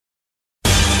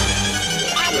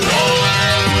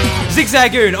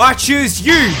Zigzagoon, I choose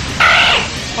you!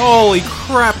 Holy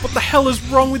crap, what the hell is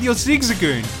wrong with your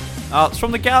Zigzagoon? It's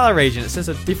from the Galar region. It says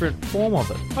a different form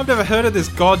of it. I've never heard of this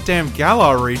goddamn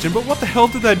Galar region, but what the hell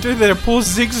did they do to their poor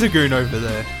Zigzagoon over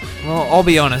there? Well, I'll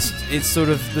be honest. It's sort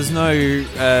of... There's no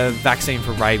vaccine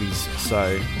for rabies,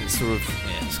 so it's sort of...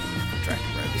 Yeah, it's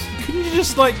contracting rabies. Couldn't you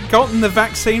just, gotten the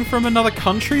vaccine from another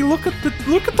country? Look at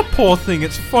the poor thing.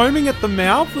 It's foaming at the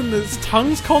mouth and its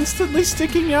tongue's constantly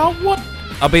sticking out. What?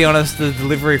 I'll be honest, the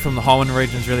delivery from the Holland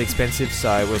region is really expensive,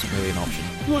 so it wasn't really an option.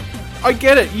 Look, I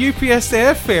get it, UPS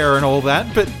airfare and all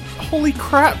that, but holy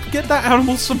crap, get that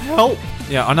animal some help.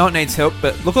 Yeah, I know it needs help,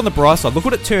 but look on the bright side. Look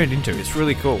what it turned into. It's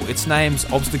really cool. Its name's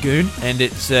Obstagoon, and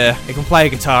it can play a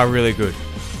guitar really good.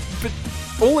 But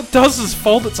all it does is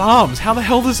fold its arms. How the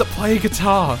hell does it play a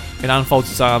guitar? It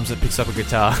unfolds its arms and picks up a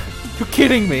guitar. You're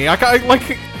kidding me.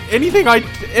 Anything,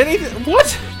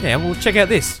 what? Yeah, well, check out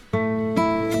this.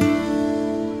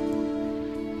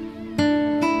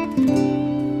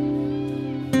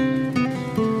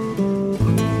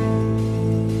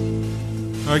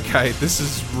 Okay, this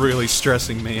is really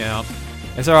stressing me out.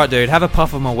 It's alright, dude. Have a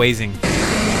puff of my wheezing.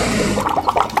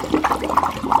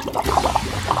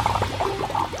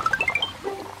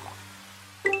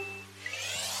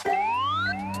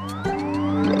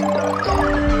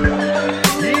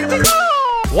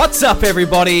 What's up,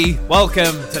 everybody?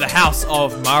 Welcome to the House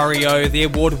of Mario, the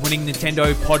award-winning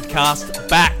Nintendo podcast,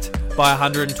 backed by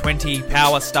 120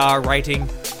 Power Star rating,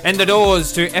 and the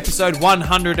doors to episode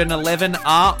 111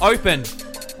 are open.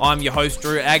 I'm your host,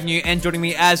 Drew Agnew, and joining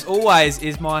me, as always,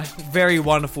 is my very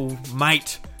wonderful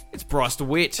mate. It's Bryce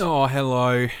DeWitt. Oh,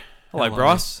 hello. Hello,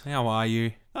 Bryce. How are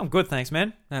you? I'm good, thanks,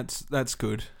 man. That's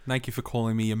good. Thank you for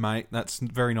calling me your mate. That's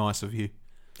very nice of you.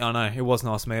 I know, it was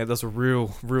nice, man. That's a real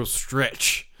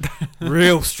stretch.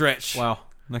 Real stretch. Wow.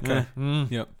 Okay.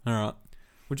 Yep. All right.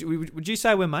 Would you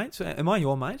say we're mates? Am I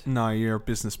your mate? No, you're a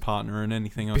business partner, and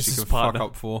anything else Business you could partner. fuck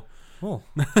up for. Oh.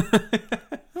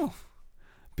 Oh.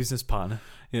 Business partner.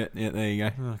 Yeah, there you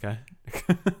go. Okay.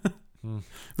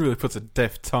 Really puts a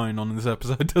deft tone on this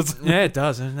episode, doesn't it? Yeah, it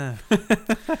does, doesn't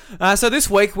it? So this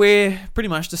week we're pretty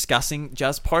much discussing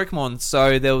just Pokemon.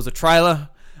 So there was a trailer,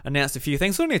 announced a few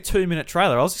things. It's only a 2-minute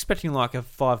trailer. I was expecting like a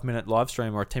 5-minute live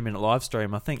stream or a 10-minute live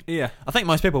stream, I think. Yeah. I think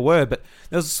most people were, but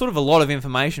there was sort of a lot of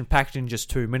information packed in just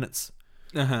 2 minutes.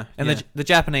 Uh-huh. And yeah. the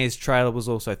Japanese trailer was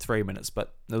also 3 minutes,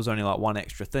 but there was only like one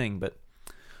extra thing. But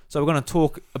so we're going to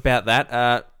talk about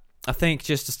that. I think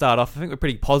just to start off, I think we're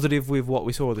pretty positive with what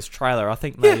we saw with this trailer. I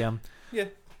think they, yeah.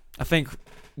 I think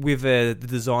with the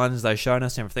designs they've shown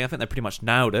us and everything, I think they pretty much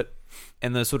nailed it,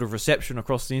 and the sort of reception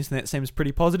across the internet seems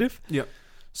pretty positive. Yep.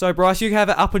 So, Bryce, you have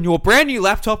it up on your brand new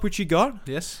laptop, which you got.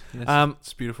 Yes.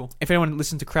 It's beautiful. If anyone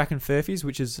listened to Kraken Furfies,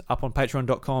 which is up on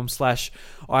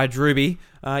patreon.com/iDruby,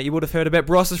 you would have heard about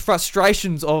Bryce's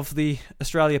frustrations of the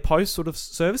Australia Post sort of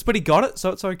service, but he got it,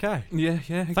 so it's okay. Yeah.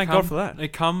 Thank God for that.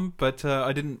 It come, but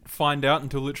I didn't find out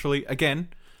until literally, again,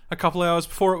 a couple of hours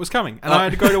before it was coming. And I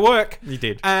had to go to work. You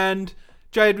did. And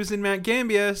Jade was in Mount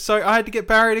Gambier, so I had to get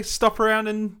Barry to stop around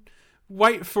and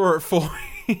wait for it for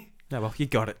me. No, well, you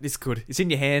got it. It's good. It's in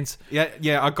your hands.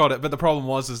 Yeah, I got it. But the problem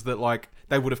was that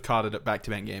they would have carted it back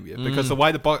to Mount Gambier because the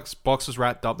way the box was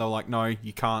wrapped up, they were like, no,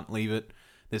 you can't leave it.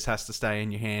 This has to stay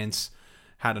in your hands.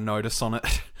 Had a notice on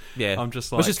it. Yeah, I'm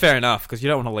just like, which is fair enough because you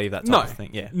don't want to leave that type of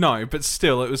thing. Yeah, no, but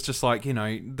still, it was just like,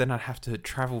 then I'd have to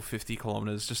travel 50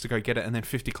 kilometers just to go get it, and then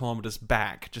 50 kilometers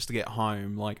back just to get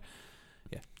home.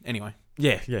 Anyway.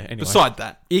 Yeah. Anyway, beside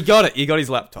that, you got it. You got his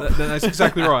laptop. That's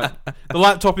exactly right. The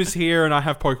laptop is here, and I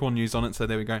have Pokemon news on it. So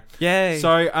there we go. Yay!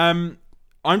 So I'm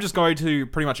just going to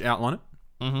pretty much outline it.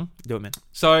 Mm-hmm. Do it, man.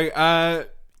 So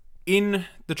in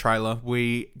the trailer,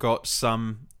 we got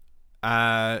some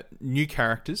new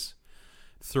characters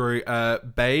through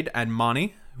Bade and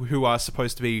Marnie, who are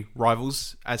supposed to be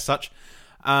rivals as such.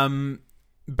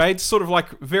 Bade's sort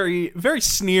of very, very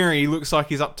sneery. Looks like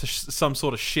he's up to some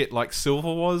sort of shit like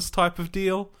Silver was type of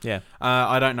deal. Yeah.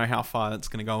 I don't know how far that's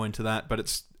going to go into that, but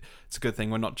it's a good thing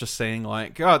we're not just seeing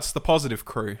it's the positive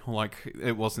crew like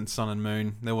it was in Sun and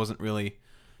Moon. There wasn't really,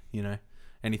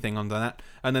 anything under that.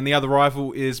 And then the other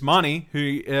rival is Marnie,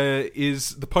 who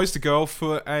is the poster girl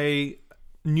for a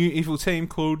new evil team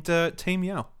called Team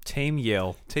Yell. Team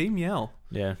Yell.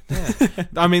 Yeah.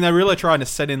 I mean, they're really trying to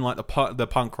set in the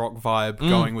punk rock vibe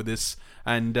going with this,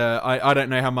 and I don't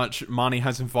know how much Marnie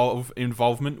has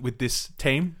involvement with this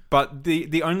team, but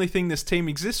the only thing this team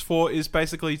exists for is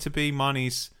basically to be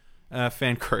Marnie's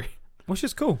fan crew, which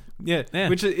is cool. Yeah.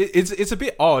 Which it's a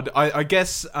bit odd. I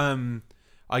guess it's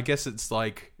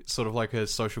sort of like a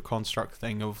social construct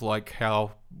thing of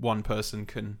how one person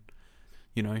can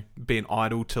being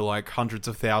idle to like hundreds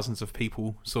of thousands of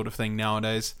people sort of thing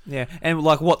nowadays. Yeah, and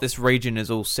like what this region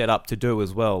is all set up to do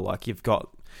as well. Like you've got,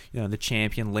 the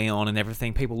champion Leon and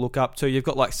everything people look up to. You've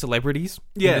got like celebrities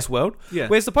in this world. Yeah.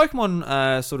 Whereas the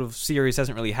Pokemon sort of series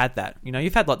hasn't really had that.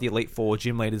 You've had like the Elite Four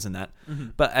gym leaders and that,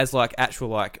 but as like actual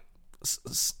like,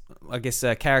 I guess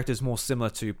characters more similar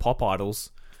to pop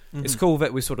idols. It's cool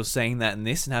that we're sort of seeing that in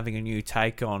this and having a new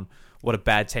take on what a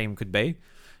bad team could be.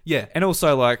 Yeah. And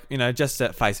also, like, just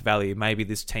at face value, maybe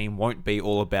this team won't be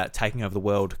all about taking over the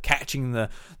world, catching the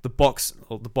box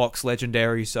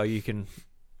legendary so you can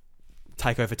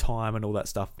take over time and all that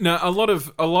stuff. No, a lot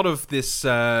of this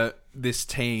this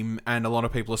team and a lot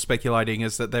of people are speculating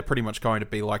is that they're pretty much going to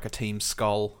be like a Team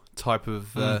Skull type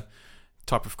of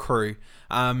crew.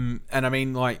 And I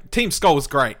mean, like, Team Skull was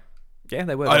great. Yeah,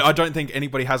 they were. I don't think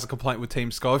anybody has a complaint with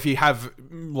Team Skull. If you have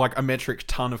like a metric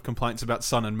ton of complaints about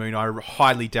Sun and Moon, I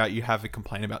highly doubt you have a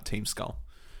complaint about Team Skull.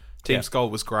 Team Skull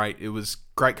was great. It was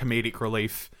great comedic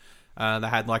relief. They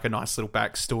had like a nice little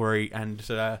backstory, and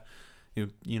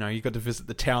you got to visit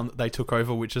the town that they took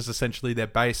over, which is essentially their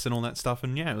base and all that stuff.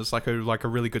 And yeah, it was like a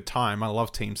really good time. I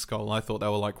love Team Skull. I thought they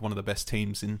were like one of the best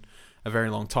teams in a very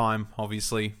long time.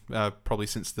 Obviously, probably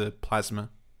since the Plasma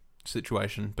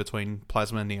situation between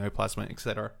Plasma and Neoplasma,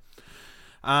 etc.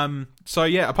 So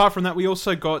yeah, apart from that, we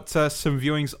also got some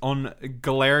viewings on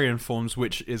Galarian forms,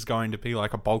 which is going to be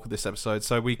like a bulk of this episode.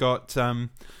 So we got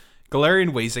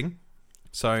Galarian wheezing.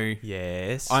 So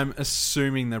yes, I'm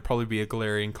assuming there'll probably be a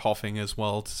Galarian coughing as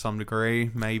well to some degree,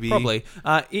 maybe. Probably.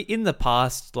 In the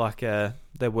past, like there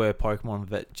were Pokemon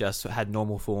that just had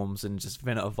normal forms and just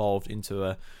then it evolved into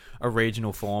a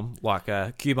regional form. Like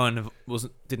Cubone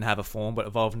didn't have a form, but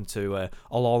evolved into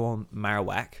Alolan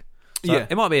Marowak. So yeah,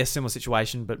 it might be a similar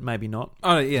situation, but maybe not.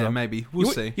 Oh yeah, maybe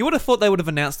we'll see. You would have thought they would have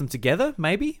announced them together,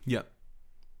 maybe. Yeah.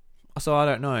 So I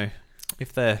don't know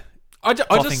if they're. I'm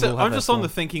just on the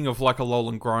thinking of like a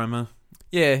Alolan Grimer.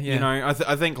 Yeah.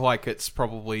 I think like it's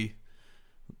probably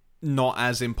not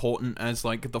as important as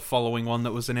like the following one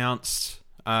that was announced,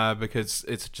 because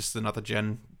it's just another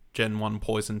Gen 1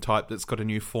 poison type that's got a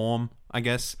new form, I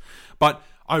guess. But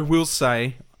I will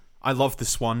say I love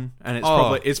this one, and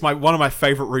it's one of my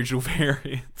favorite regional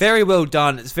variants. Very well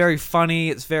done. It's very funny.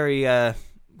 It's very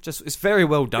it's very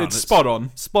well done. It's spot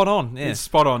on. Spot on. Yeah. It's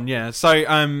spot on. Yeah. So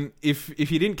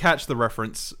if you didn't catch the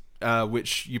reference,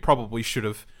 which you probably should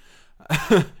have.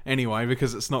 Anyway,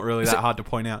 because it's not really that hard to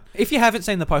point out. If you haven't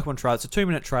seen the Pokemon trailer, it's a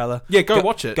 2-minute trailer. Yeah, go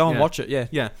watch it. Go and watch it, yeah.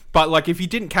 Yeah, but like if you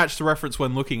didn't catch the reference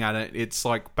when looking at it, it's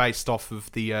like based off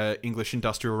of the English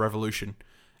Industrial Revolution.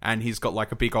 And he's got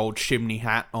like a big old chimney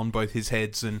hat on both his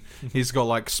heads, and he's got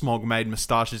like smog-made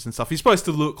moustaches and stuff. He's supposed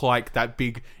to look like that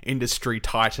big industry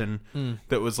titan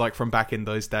that was like from back in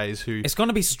those days. It's going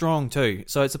to be strong too.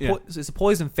 So it's a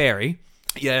poison fairy.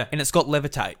 Yeah, and it's got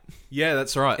levitate. Yeah,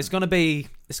 that's right. It's gonna be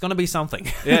something.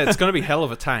 Yeah, it's gonna be hell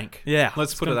of a tank. Yeah,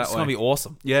 let's put it that way. It's gonna be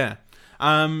awesome. Yeah,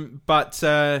 but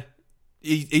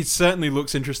it certainly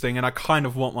looks interesting, and I kind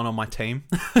of want one on my team.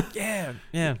 Yeah.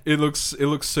 It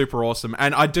looks super awesome,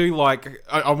 and I do like.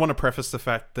 I want to preface the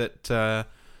fact that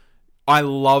I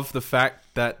love the fact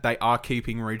that they are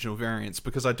keeping regional variants,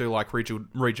 because I do like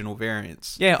regional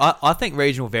variants. Yeah, I think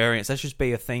regional variants, that should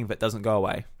be a thing that doesn't go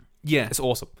away. Yeah, it's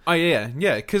awesome. Oh yeah,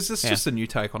 because it's just a new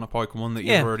take on a Pokemon that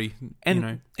you've already,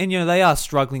 and they are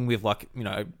struggling with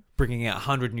bringing out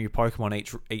 100 new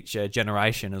Pokemon each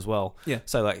generation as well. Yeah.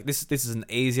 So like this is an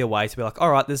easier way to be like, all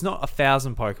right, there's not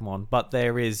 1,000 Pokemon, but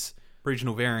there is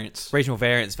regional variants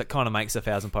that kind of makes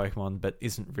 1,000 Pokemon, but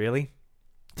isn't really.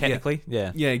 Technically,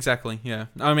 yeah. Yeah, exactly. Yeah.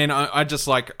 I mean, I just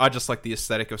like the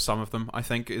aesthetic of some of them. I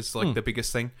think is like the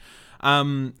biggest thing.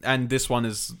 And this one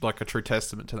is like a true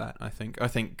testament to that. I think a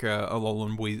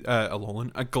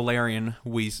Galarian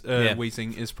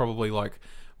wheezing is probably like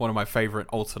one of my favorite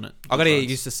alternate. I got to get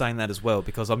used to saying that as well,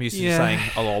 because I'm used to saying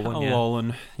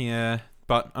Alolan. Yeah.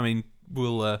 But I mean,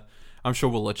 I'm sure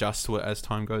we'll adjust to it as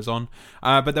time goes on.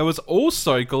 But there was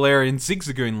also Galarian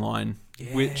Zigzagoon line,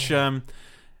 which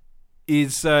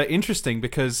is interesting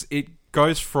because it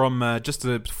goes from just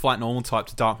a flat normal type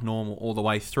to dark normal all the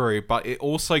way through, but it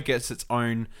also gets its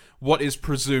own, what is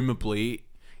presumably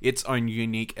its own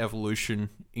unique evolution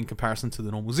in comparison to the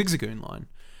normal Zigzagoon line,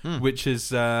 which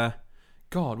is, God,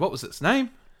 what was its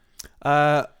name?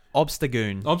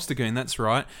 Obstagoon. Obstagoon, that's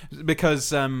right.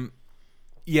 Because,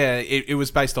 it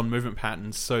was based on movement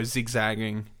patterns, so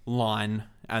zigzagging, line,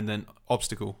 and then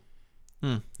obstacle.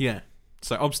 Yeah,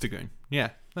 so Obstagoon, yeah.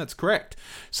 That's correct.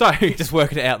 So just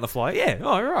working it out on the fly. Yeah.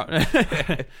 Oh,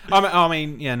 right. I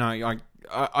mean, yeah, no,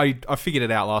 I figured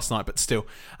it out last night, but still.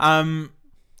 And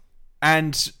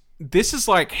this is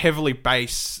like heavily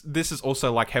based. This is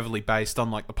also like heavily based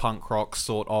on like the punk rock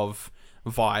sort of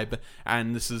vibe,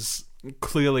 and this is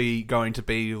clearly going to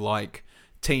be like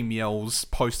Team Yell's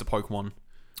poster Pokemon.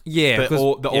 Yeah,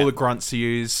 all the grunts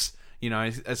use,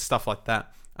 stuff like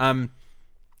that.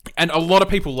 And a lot of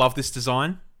people love this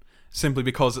design simply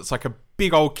because it's like a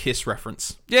big old Kiss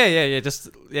reference. Yeah. Just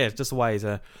the ways.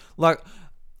 Like,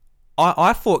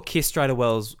 I thought Kiss straight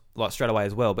away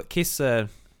as well, but Kiss,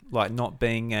 like not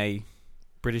being a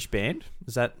British band,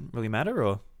 does that really matter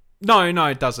or? No,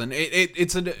 it doesn't.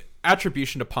 It's an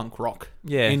attribution to punk rock.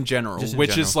 In general,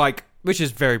 which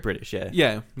is very British, yeah.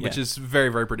 Yeah, which is very,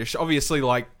 very British. Obviously,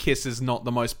 like, Kiss is not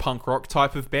the most punk rock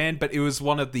type of band, but it was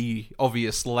one of the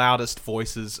obvious loudest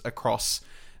voices across,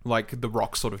 like, the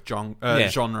rock sort of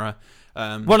genre.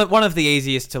 One of the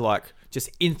easiest to, like,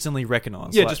 just instantly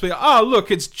recognise. Yeah, like, just be like, oh,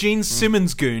 look, it's Gene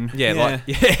Simmons goon. Yeah.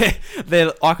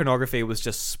 Their iconography was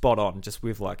just spot on, just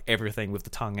with, like, everything with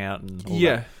the tongue out and all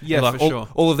that. Yeah, like, for sure.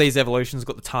 All of these evolutions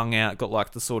got the tongue out, got,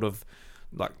 like, the sort of...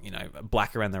 like,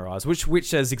 black around their eyes, which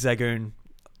Zigzagoon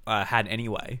had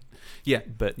anyway. Yeah,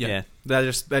 but yeah.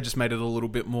 They just made it a little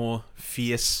bit more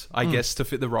fierce, I guess, to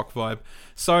fit the rock vibe.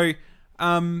 So,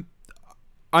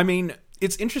 I mean,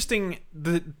 it's interesting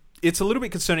that it's a little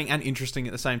bit concerning and interesting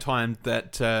at the same time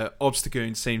that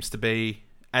Obstagoon seems to be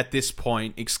at this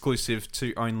point exclusive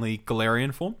to only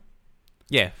Galarian form.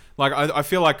 Yeah, like I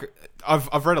feel like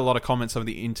I've read a lot of comments over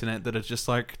the internet that are just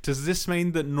like, does this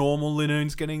mean that normal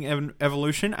Linoon's getting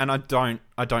evolution? And I don't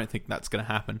think that's going to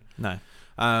happen. No.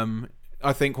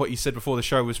 I think what you said before the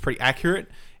show was pretty accurate.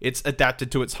 It's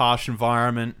adapted to its harsh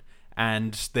environment,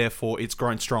 and therefore it's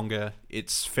grown stronger.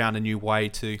 It's found a new way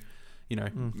to,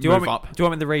 move up. Do you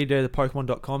want me to read the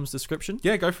Pokemon.com's description?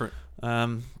 Yeah, go for it.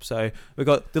 So we've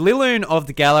got the Liloon of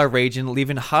the Galar region live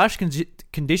in harsh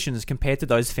conditions compared to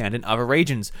those found in other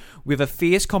regions, with a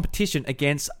fierce competition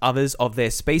against others of their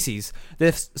species.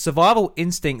 Their survival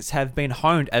instincts have been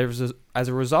honed as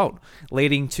a result,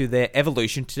 leading to their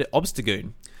evolution to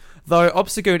Obstagoon. Though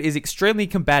Obstagoon is extremely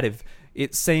combative,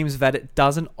 it seems that it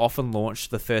doesn't often launch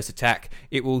the first attack.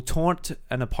 It will taunt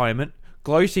an opponent,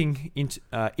 gloating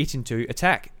into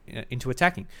attacking.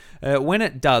 When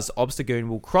it does, Obstagoon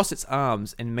will cross its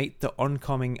arms and meet the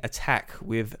oncoming attack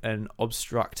with an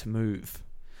obstruct move.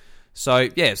 So I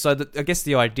guess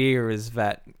the idea is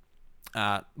that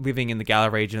living in the Galar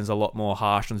region is a lot more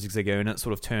harsh on Zigzagoon, and it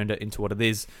sort of turned it into what it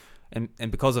is, and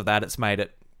because of that, it's made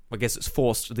it. I guess it's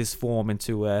forced this form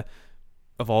into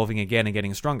evolving again and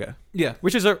getting stronger. Yeah,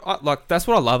 which is that's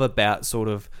what I love about sort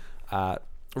of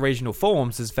regional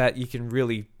forms, is that you can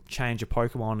really change a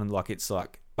Pokemon and like its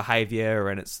like behavior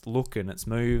and its look and its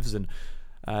moves, and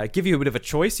give you a bit of a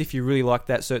choice if you really like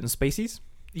that certain species.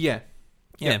 Yeah.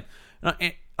 And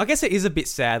I guess it is a bit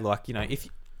sad, like, if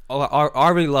I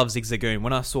really love Zigzagoon.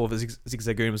 When I saw that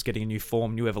Zigzagoon was getting a new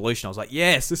form, new evolution, I was like,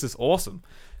 yes, this is awesome.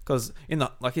 Because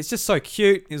it's just so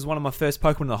cute. It was one of my first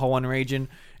Pokemon in the whole one region,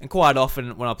 and quite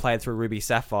often when I played through Ruby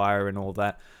Sapphire and all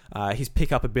that, his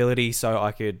pickup ability, so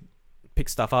I could pick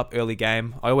stuff up early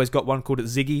game. I always got one called it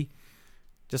Ziggy.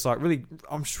 Just like really,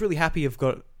 I'm just really happy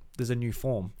there's a new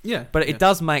form. Yeah, but it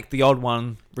does make the old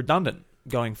one redundant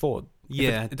going forward.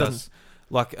 Yeah, it doesn't.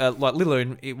 Like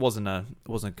Liloon, it wasn't a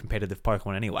competitive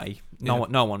Pokemon anyway.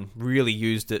 No one really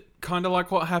used it. Kind of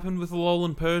like what happened with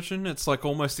Alolan Persian. It's like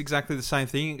almost exactly the same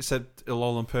thing, except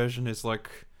Alolan Persian is like,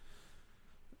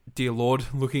 dear Lord,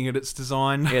 looking at its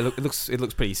design. Yeah, it looks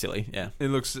pretty silly. Yeah, it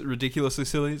looks ridiculously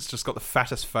silly. It's just got the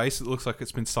fattest face. It looks like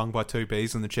it's been stung by 2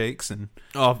 bees in the cheeks, and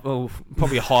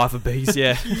probably a hive of bees.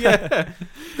 Yeah, yeah.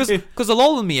 Because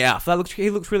Alolan Meowth, he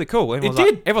looks really cool.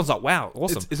 Everyone's like, wow,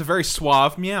 awesome. It's a very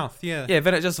suave Meowth. Yeah, yeah.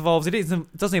 Then it just evolves. It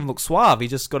doesn't even look suave. He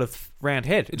just got a round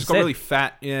head. It just got really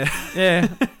fat. Yeah, yeah.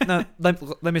 No,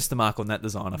 they missed the mark on that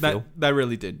design. I feel they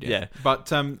really did. Yeah.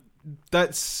 But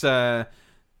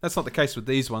that's not the case with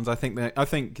these ones. I think this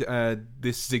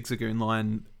Zigzagoon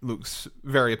line looks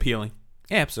very appealing.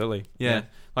 Yeah, absolutely. Yeah.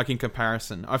 Like in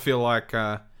comparison, I feel like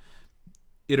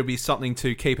it'll be something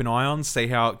to keep an eye on, see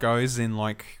how it goes in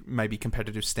like maybe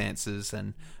competitive stances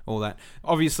and all that.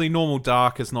 Obviously, normal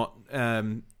dark is not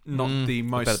the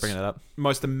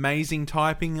most amazing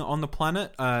typing on the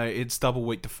planet. It's double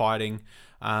weak to fighting.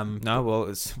 No, well,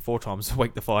 it's 4 times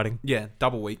weak to fighting. Yeah,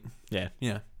 double weak. Yeah.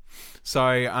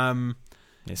 So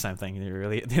yeah, same thing,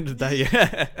 really, at the end of the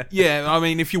day. Yeah, I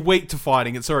mean, if you're weak to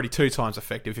fighting, it's already 2 times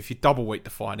effective. If you're double weak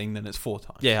to fighting, then it's 4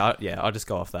 times. Yeah, I just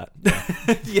go off that.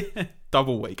 Yeah,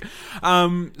 double weak.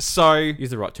 So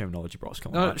use the right terminology, Bros.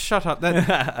 Come on. Shut up.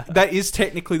 That is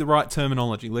technically the right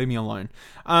terminology. Leave me alone.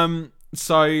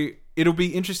 So it'll be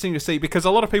interesting to see, because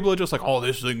a lot of people are just like, oh,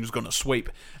 this thing's going to sweep.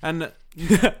 And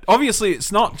obviously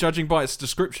it's not, judging by its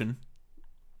description.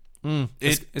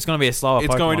 It's going to be a slower Pokemon.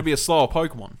 It's going to be a slower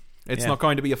Pokemon. It's not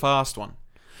going to be a fast one.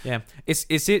 Yeah.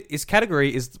 Its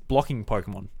category is blocking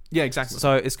Pokemon. Yeah, exactly.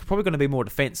 So it's probably going to be more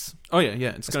defense. Oh, yeah.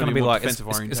 It's going to be more defensive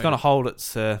oriented. It's going to hold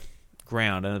its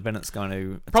ground, and then it's going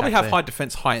to probably have high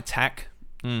defense, high attack,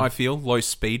 I feel. Low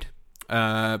speed.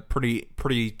 Pretty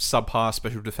subpar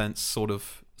special defense sort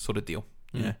of deal.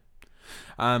 Yeah.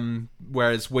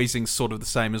 Whereas Weezing's sort of the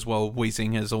same as well.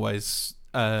 Weezing has always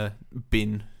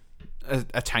been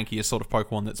a tankier sort of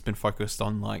Pokemon that's been focused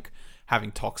on like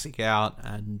having Toxic out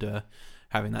and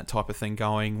having that type of thing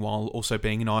going, while also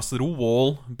being a nice little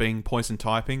wall, being poison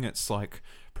typing. It's like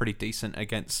pretty decent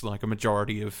against like a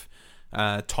majority of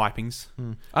typings.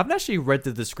 I haven't actually read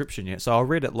the description yet, so I'll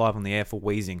read it live on the air for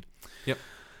Weezing. Yep.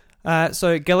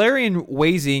 So Galarian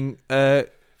Weezing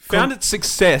found its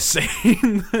success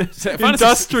in the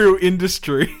industrial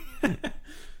industry.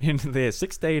 In their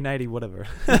 1680 whatever.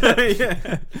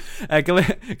 Yeah.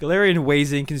 Galarian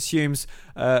Weezing consumes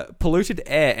polluted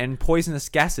air and poisonous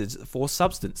gases for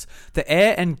substance. The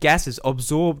air and gases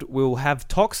absorbed will have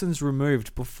toxins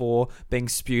removed before being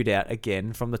spewed out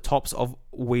again from the tops of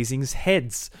Weezing's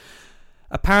heads.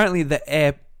 Apparently the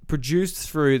air produced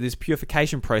through this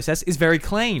purification process is very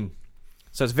clean.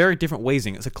 So it's very different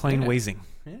Weezing. It's a clean Weezing.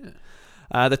 Yeah.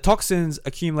 The toxins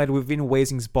accumulated within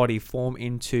Weezing's body form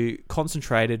into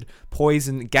concentrated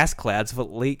poison gas clouds that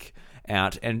leak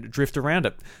out and drift around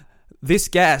it. This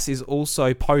gas is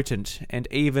also potent, and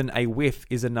even a whiff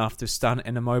is enough to stun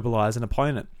and immobilize an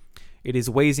opponent. It is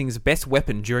Weezing's best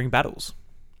weapon during battles.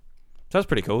 So that's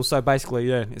pretty cool. So basically,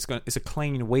 yeah, it's a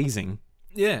clean Weezing.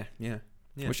 Yeah.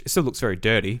 Which still looks very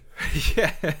dirty.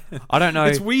 Yeah. I don't know.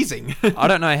 It's Weezing. I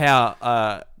don't know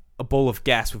how a ball of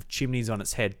gas with chimneys on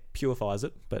its head purifies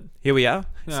it, but here we are.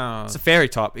 It's a fairy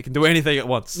type. It can do anything at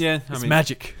once. Yeah, it's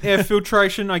magic. Air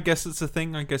filtration, I guess it's a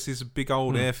thing. I guess he's a big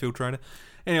old air filtrator.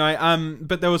 Anyway,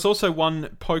 but there was also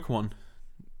one Pokemon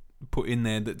put in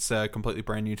there that's completely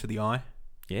brand new to the eye.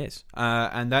 Yes.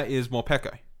 And that is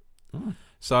Morpeko.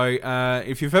 So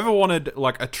if you've ever wanted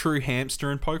like a true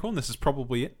hamster in Pokemon, this is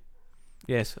probably it.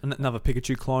 Yes, another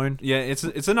Pikachu clone. Yeah,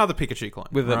 it's another Pikachu clone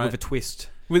with a twist.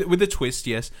 With a twist,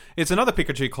 yes. It's another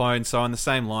Pikachu clone, so on the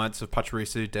same lines of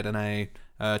Pachirisu, Dedenne,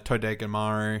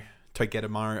 Togedemaru,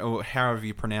 or however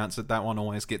you pronounce it. That one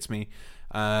always gets me.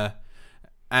 And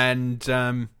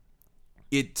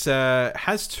it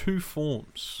has two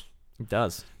forms. It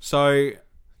does. So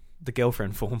the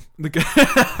girlfriend form.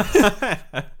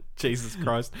 Jesus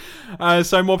Christ.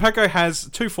 So Morpeko has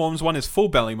two forms. One is full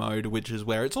belly mode, which is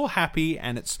where it's all happy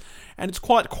and it's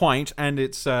quite quaint, and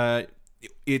its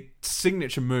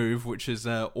signature move, which is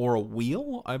Aura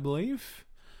Wheel, I believe.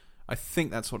 I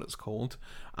think that's what it's called.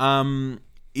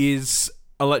 Is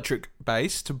electric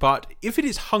based, but if it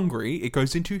is hungry, it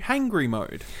goes into hangry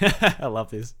mode. I love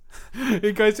this.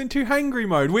 It goes into hangry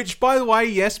mode, which, by the way,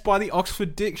 yes, by the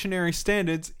Oxford Dictionary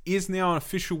standards, is now an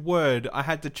official word. I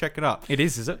had to check it up. It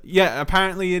is it? Yeah,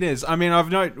 apparently it is. I mean,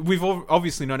 we've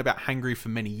obviously known about hangry for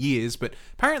many years, but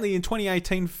apparently in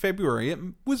 2018 February, it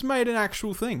was made an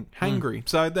actual thing, hangry.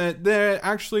 So they're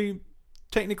actually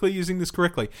technically using this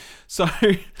correctly. So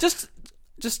just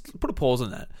put a pause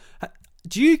on that.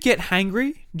 Do you get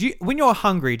hangry? When you're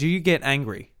hungry, do you get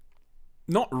angry?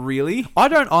 Not really. I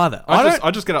don't either. I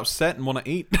just get upset and want to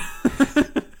eat.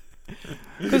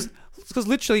 Because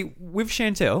literally with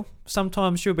Chantel,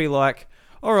 sometimes she'll be like,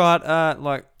 "All right,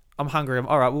 like I'm hungry.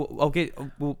 All right,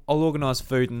 I'll organise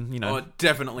food and Oh, it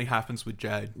definitely happens with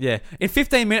Jade. Yeah, in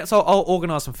 15 minutes I'll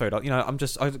organise some food.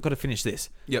 I've got to finish this.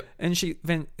 Yep. And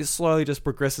then it slowly just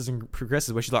progresses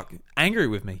where she's like angry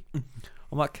with me.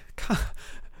 I'm like,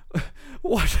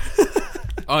 what?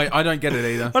 I don't get it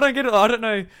either. I don't get it. I don't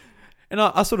know. And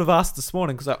I sort of asked this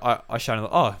morning because I showed her,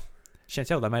 oh,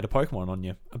 Chantel, they made a Pokemon on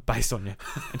you, based on you.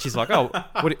 And she's like, oh,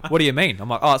 what do you mean? I'm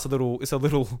like, oh, it's a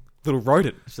little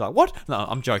rodent. She's like, what? No,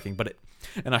 I'm joking.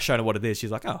 And I showed her what it is.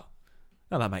 She's like, oh,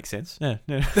 that makes sense. Yeah.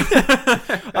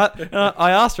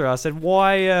 I asked her. I said,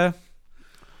 why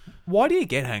do you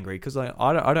get hangry? Because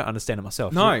I don't understand it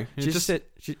myself. No, she just said,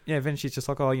 then she's just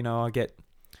like, oh, I get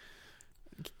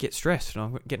stressed and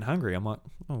I'm getting hungry. I'm like,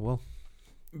 oh well.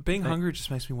 Being hungry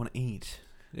just makes me want to eat.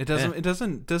 It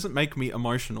doesn't make me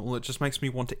emotional. It just makes me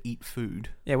want to eat food.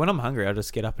 Yeah, when I'm hungry, I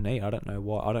just get up and eat. I don't know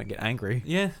why. I don't get angry.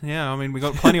 Yeah. I mean, we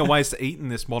got plenty of ways to eat in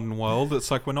this modern world. It's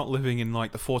like we're not living in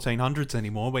like the 1400s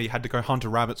anymore, where you had to go hunt a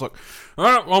rabbit. It's like,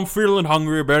 oh, I'm feeling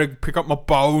hungry. I better pick up my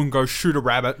bow and go shoot a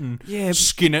rabbit and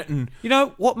skin it. And you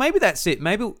know what? Maybe that's it.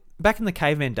 Maybe back in the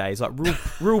caveman days, like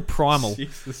real primal.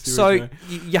 Jesus, So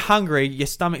you're hungry, your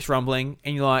stomach's rumbling,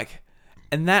 and you're like,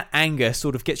 and that anger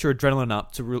sort of gets your adrenaline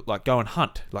up to like go and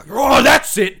hunt. Like, oh,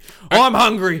 that's it. I'm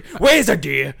hungry. Where's a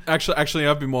deer? Actually,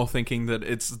 I've been more thinking that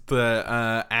it's the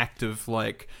act of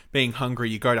like being hungry.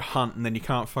 You go to hunt and then you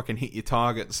can't fucking hit your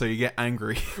target, so you get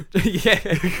angry. Yeah,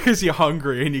 because you're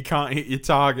hungry and you can't hit your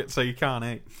target, so you can't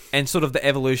eat. and sort of the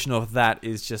evolution of that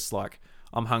is just like,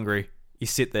 I'm hungry. You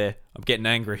sit there. I'm getting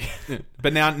angry.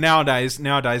 But nowadays,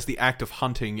 the act of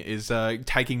hunting is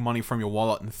taking money from your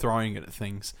wallet and throwing it at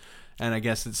things. And I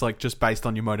guess it's like just based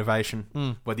on your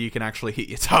motivation, whether you can actually hit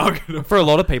your target. For a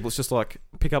lot of people, it's just like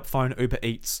pick up phone, Uber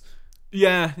Eats.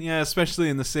 Yeah, especially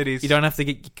in the cities. You don't have to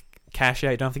get cash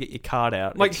out. You don't have to get your card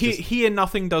out. Like here,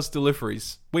 nothing does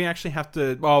deliveries. We actually have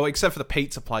to, well, except for the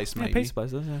pizza place, maybe. Yeah, pizza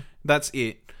places, yeah. That's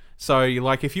it. So,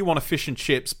 like, if you want a fish and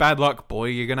chips, bad luck, boy,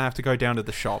 you're going to have to go down to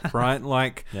the shop, right?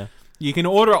 Like, yeah. You can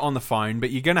order it on the phone, but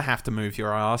you're going to have to move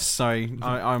your ass. So,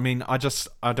 I mean, I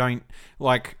don't,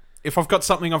 like, if I've got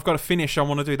something I've got to finish, I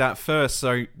want to do that first.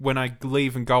 So, when I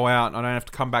leave and go out, I don't have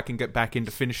to come back and get back into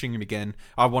finishing it again.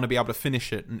 I want to be able to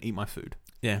finish it and eat my food.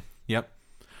 Yeah. Yep.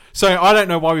 So, I don't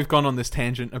know why we've gone on this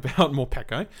tangent about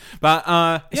Morpeko, but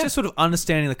It's just sort of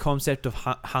understanding the concept of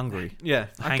hungry. Yeah,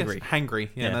 hangry.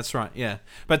 Yeah, that's right. Yeah,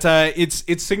 but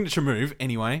its signature move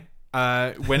anyway.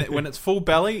 When it's full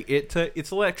belly,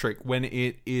 it's electric. When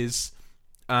it is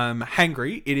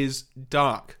hangry, it is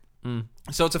dark.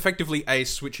 So it's effectively a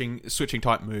switching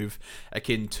type move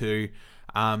akin to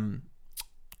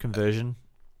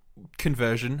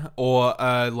conversion or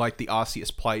like the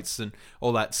Arceus plates and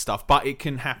all that stuff, but it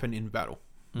can happen in battle.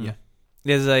 Yeah,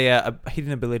 there's a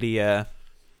hidden ability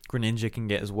Greninja can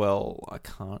get as well. I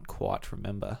can't quite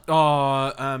remember.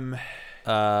 I've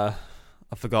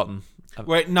forgotten.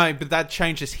 Wait, no, but that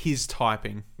changes his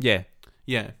typing. Yeah.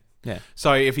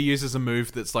 So if he uses a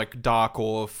move that's like dark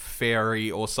or fairy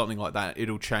or something like that,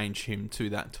 it'll change him to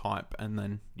that type, and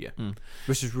then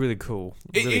which is really cool.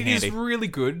 It is really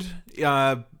good.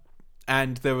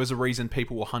 And there was a reason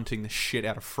people were hunting the shit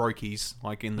out of Froakies,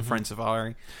 like in the Friends of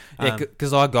Ari. Yeah,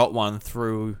 because I got one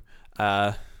through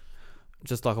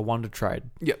just like a Wonder Trade.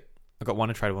 Yep. I got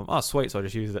Wonder Trade one. Oh, sweet. So I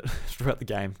just used it throughout the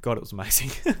game. God, it was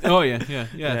amazing. Oh,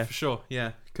 yeah, for sure.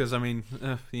 Yeah, because, I mean,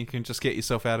 you can just get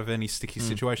yourself out of any sticky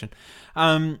situation.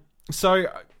 So,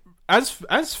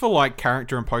 as for, like,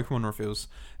 character and Pokemon reveals,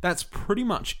 that's pretty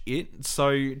much it.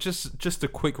 So, just a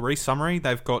quick re-summary.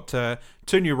 They've got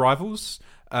 2 new rivals,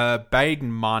 Bade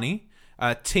and Marnie,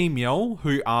 Team Yell,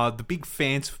 who are the big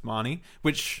fans of Marnie,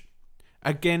 which,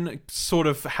 again, sort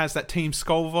of has that Team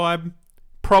Skull vibe.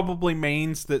 Probably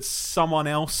means that someone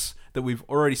else that we've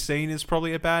already seen is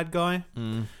probably a bad guy.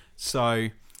 So,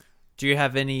 do you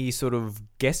have any sort of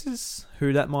guesses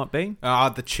who that might be?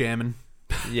 The chairman.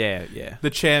 Yeah.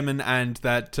 The chairman and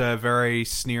that very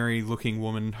sneery-looking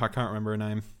woman. I can't remember her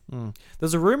name.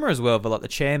 There's a rumor as well, but like the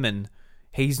chairman,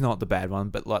 he's not the bad one,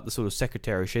 but like the sort of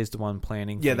secretary, she's the one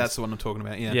planning. Yeah, things. that's the one I'm talking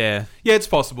about. Yeah. Yeah, it's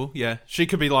possible. Yeah, she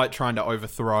could be like trying to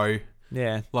overthrow.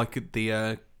 Yeah, like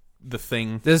the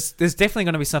thing. There's definitely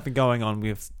going to be something going on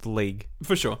with the league.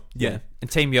 For sure. Yeah. And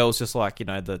Team Yell's just like,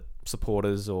 the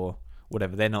supporters or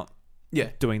whatever. They're not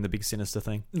doing the big sinister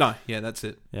thing. No, that's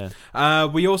it. Yeah.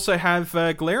 We also have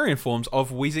Galarian forms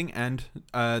of Weezing and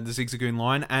the Zigzagoon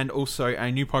line, and also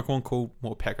a new Pokemon called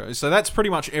Morpeko. So that's pretty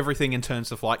much everything in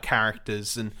terms of like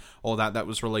characters and all that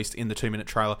was released in the 2-minute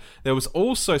trailer. There was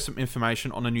also some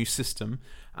information on a new system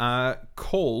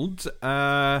called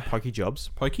Pokejobs.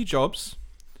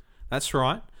 That's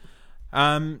right.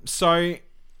 So,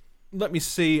 let me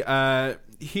see. Here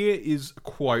is a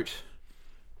quote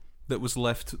that was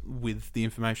left with the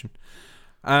information.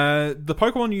 The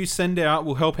Pokemon you send out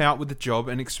will help out with the job,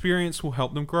 and experience will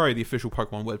help them grow, the official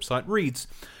Pokemon website reads.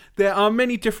 There are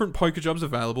many different Pokejobs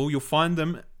available. You'll find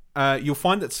that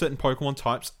certain Pokemon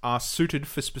types are suited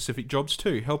for specific jobs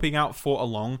too. Helping out for a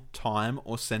long time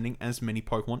or sending as many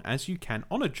Pokemon as you can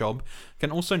on a job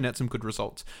can also net some good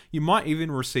results. You might even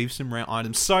receive some rare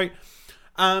items. So,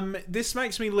 this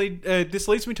leads me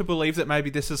to believe that maybe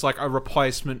this is like a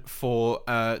replacement for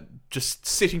just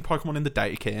sitting Pokemon in the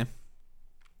daycare.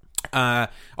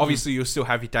 Obviously, you'll still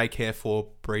have your daycare for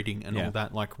breeding and all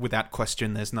that. Like without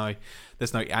question, there's no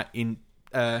ifs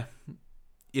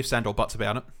and or buts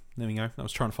about it. There we go. I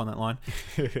was trying to find that line.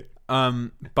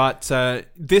 But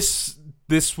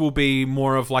this will be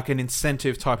more of like an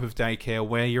incentive type of daycare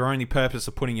where your only purpose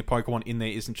of putting your Pokemon in there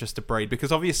isn't just to breed.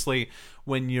 Because obviously,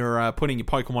 when you're putting your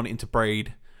Pokemon into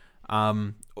breed,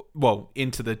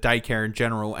 into the daycare in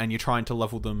general, and you're trying to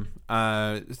level them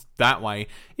that way,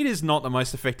 it is not the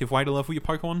most effective way to level your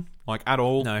Pokemon, like, at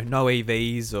all. No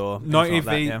EVs or no EV,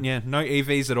 like that, no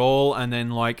EVs at all, and then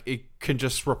like it can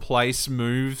just replace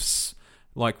moves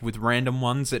like with random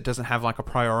ones. It doesn't have like a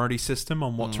priority system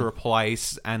on what to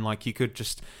replace, and like you could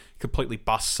just completely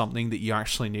bust something that you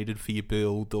actually needed for your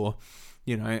build, or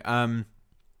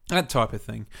that type of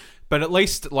thing. But at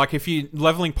least, like, if you're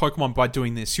leveling Pokemon by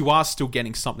doing this, you are still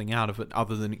getting something out of it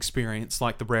other than experience,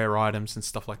 like the rare items and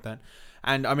stuff like that.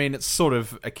 And, I mean, it's sort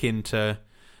of akin to,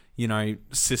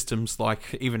 systems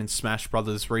like, even in Smash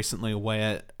Brothers recently,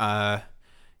 where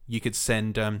you could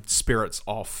send spirits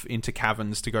off into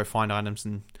caverns to go find items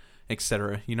and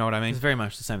etc. You know what I mean? It's very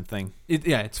much the same thing.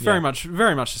 It's very much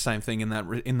the same thing in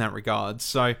that regard.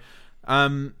 So,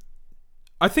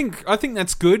 I think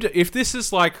that's good. If this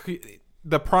is like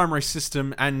the primary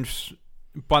system, and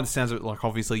by the sounds of it, like,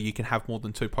 obviously you can have more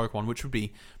than 2 Pokemon, which would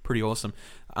be pretty awesome.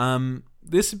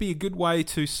 This would be a good way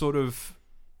to sort of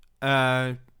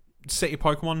set your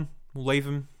Pokemon, leave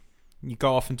them, you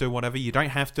go off and do whatever. You don't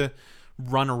have to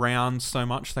run around so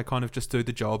much. They kind of just do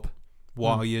the job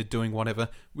while you're doing whatever,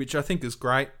 which I think is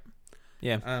great.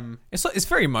 Yeah, it's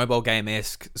very mobile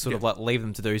game-esque, sort of like leave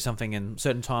them to do something and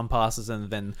certain time passes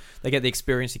and then they get the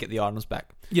experience, you get the items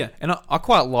back. Yeah. And I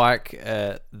quite like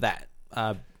that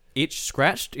itch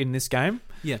scratched in this game.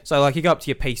 Yeah. So like you go up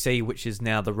to your PC, which is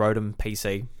now the Rotom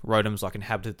PC. Rotom's like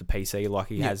inhabited the PC like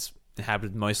he has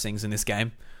inhabited most things in this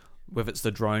game. Whether it's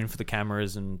the drone for the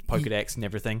cameras and Pokedex and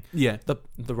everything. Yeah. The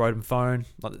Rotom phone.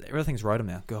 Like, everything's Rotom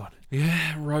now. God.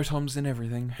 Yeah, Rotoms and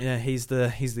everything. Yeah, he's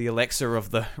the Alexa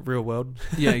of the real world.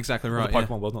 Yeah, exactly right. The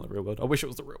Pokemon world, not the real world. I wish it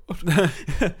was the real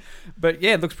world. But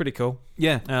yeah, it looks pretty cool.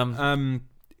 Yeah.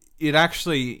 It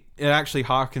actually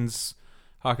harkens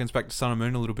back to Sun and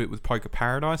Moon a little bit with Poke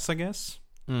Paradise, I guess.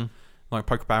 Like,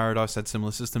 Poke Paradise had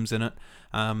similar systems in it.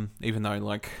 Even though,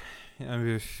 like,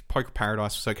 Poke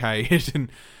Paradise was okay. It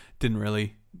didn't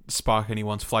really spark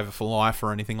anyone's flavor for life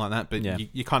or anything like that, but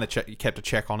you kind of you kept a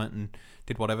check on it and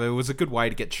did whatever. It was a good way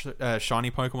to get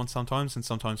shiny Pokemon sometimes, and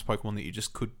sometimes Pokemon that you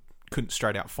just couldn't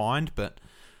straight out find. But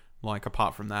like,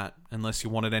 apart from that, unless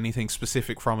you wanted anything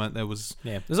specific from it, there's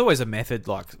always a method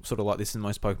like sort of like this in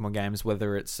most Pokemon games,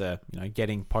 whether it's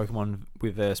getting Pokemon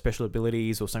with special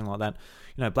abilities or something like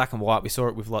that. Black and White, we saw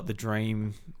it with like the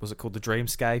Dream, was it called the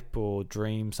Dreamscape or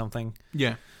Dream something?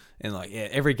 Yeah. And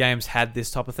every game's had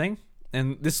this type of thing,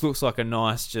 and this looks like a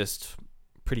nice, just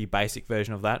pretty basic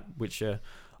version of that, which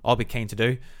I'll be keen to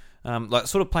do. Like,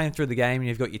 sort of playing through the game, and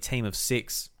you've got your team of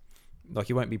 6. Like,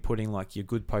 you won't be putting like your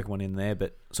good Pokemon in there,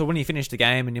 but so when you finish the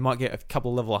game, and you might get a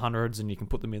couple of level 100s, and you can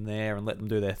put them in there and let them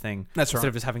do their thing. That's right. Instead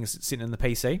of just having it sitting in the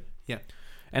PC. Yeah.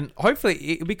 And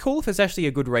hopefully it'd be cool if there's actually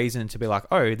a good reason to be like,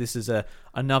 oh, this is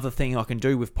another thing I can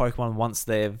do with Pokemon once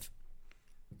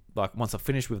I've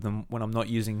finished with them, when I'm not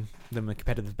using them in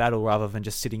competitive battle, rather than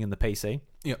just sitting in the PC.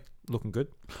 Yep. Looking good.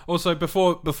 Also,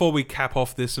 before we cap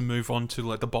off this and move on to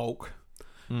like the bulk,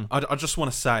 I just want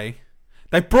to say,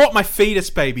 they brought my fetus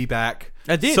baby back.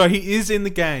 I did. So he is in the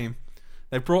game.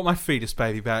 They brought my fetus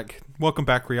baby back. Welcome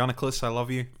back, Rioniclus. I love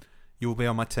you. You will be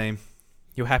on my team.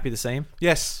 You're happy to see him?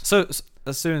 Yes. So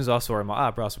as soon as I saw him,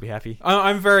 Bryce will be happy.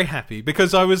 I'm very happy,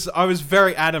 because I was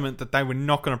very adamant that they were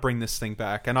not going to bring this thing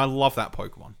back, and I love that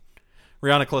Pokemon.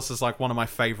 Rioniclus is like one of my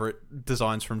favorite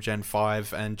designs from Gen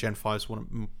 5, and Gen 5 is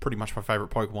pretty much my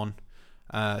favorite Pokemon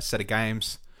set of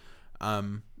games,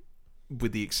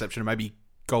 with the exception of maybe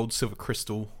Gold, Silver,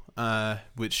 Crystal,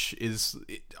 which is,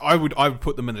 I would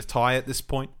put them in a tie at this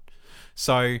point.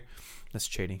 So that's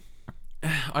cheating.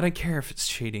 I don't care if it's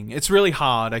cheating. It's really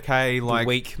hard. Okay, like, the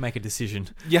weak make a decision.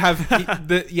 You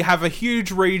have you have a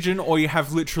huge region, or you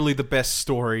have literally the best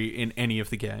story in any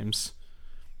of the games.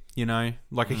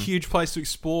 Like a huge place to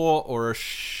explore or a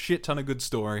shit ton of good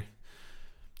story.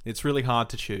 It's really hard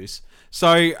to choose.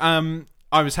 So,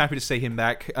 I was happy to see him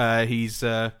back. He's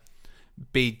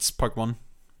Bede's Pokemon,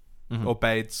 or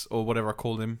Bades, or whatever I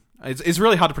called him. It's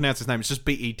really hard to pronounce his name. It's just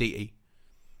Bede.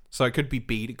 So it could be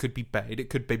Bede, it could be Bade, it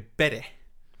could be Bede.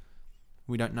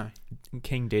 We don't know.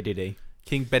 King Dedede.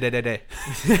 King Bededede.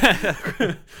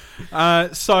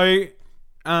 So,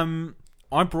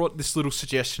 I brought this little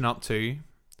suggestion up to you,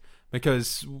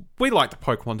 because we like the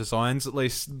Pokemon designs, at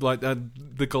least like the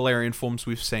Galarian forms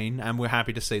we've seen, and we're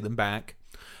happy to see them back.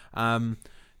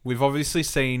 We've obviously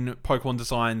seen new Pokemon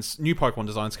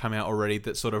designs come out already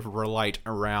that sort of relate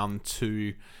around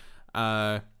to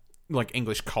like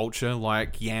English culture,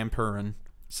 like Yamper and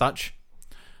such.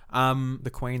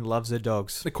 The Queen loves her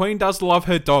dogs. The Queen does love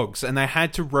her dogs, and they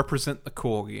had to represent the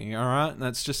Corgi, alright?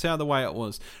 That's just how the way it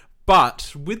was.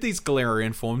 But with these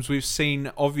Galarian forms, we've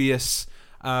seen obvious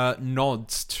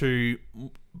nods to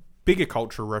bigger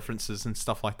cultural references and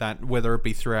stuff like that, whether it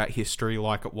be throughout history,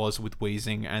 like it was with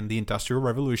Weezing and the Industrial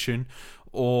Revolution,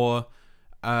 or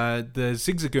the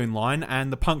Zigzagoon line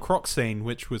and the punk rock scene,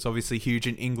 which was obviously huge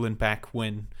in England back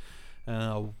when...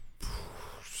 in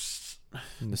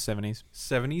the 70s.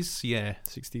 70s, yeah.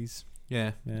 60s.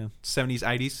 Yeah. 70s,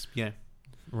 80s, yeah.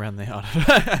 Around there.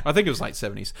 I think it was late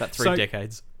 70s. That three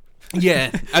decades. Yeah,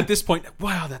 at this point,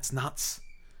 wow, that's nuts.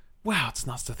 Wow, it's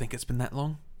nuts to think it's been that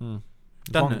long.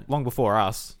 Long before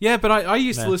us. Yeah, but I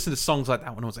used to listen to songs like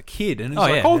that when I was a kid, and it's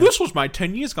Oh, this was made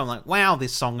 10 years ago. I'm like, wow,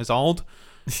 this song is old.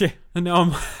 Yeah. And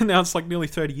now it's like nearly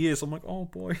 30 years. I'm like, oh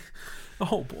boy.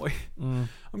 I'm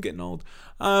getting old.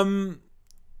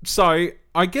 So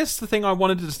I guess the thing I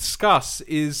wanted to discuss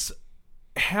is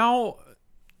how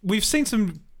we've seen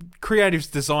some creative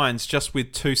designs just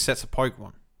with 2 sets of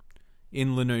Pokemon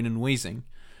in Lanoon and Weezing,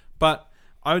 but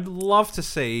I would love to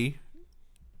see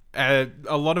a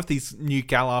lot of these new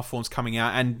Galar forms coming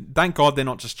out, and thank God they're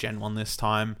not just Gen 1 this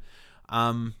time.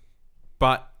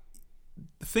 But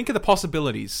think of the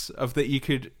possibilities of that you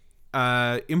could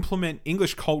implement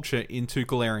English culture into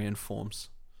Galarian forms.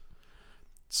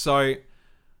 So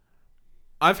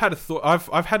I've had a thought.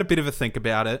 I've had a bit of a think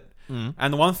about it,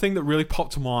 and the one thing that really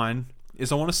popped to mind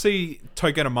is I want to see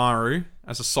Togedemaru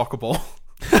as a soccer ball.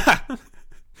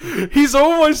 He's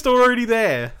almost already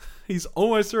there. He's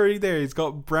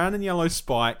got brown and yellow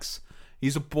spikes.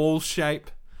 He's a ball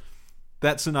shape.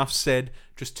 That's enough said.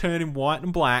 Just turn him white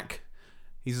and black.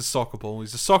 He's a soccer ball.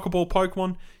 He's a soccer ball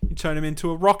Pokemon. You turn him into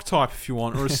a rock type if you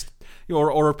want,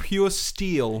 or a pure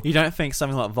steel. You don't think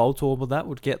something like Voltorb or that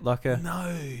would get like a...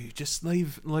 No, just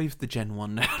leave the Gen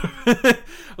 1 now.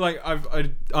 Like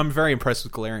I'm very impressed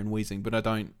with Galarian Weezing, but I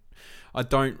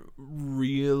don't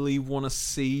really want to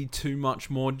see too much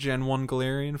more Gen 1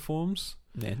 Galarian forms.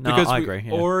 Yeah, no, because I agree.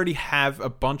 We already have a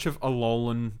bunch of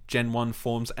Alolan Gen 1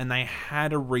 forms, and they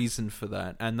had a reason for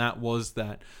that, and that was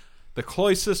that the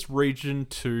closest region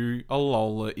to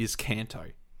Alola is Kanto.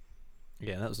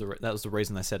 Yeah, that was the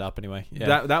reason they set up anyway.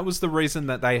 Yeah. That was the reason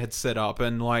that they had set up,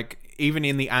 and like even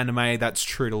in the anime, that's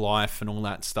true to life and all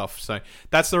that stuff. So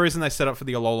that's the reason they set up for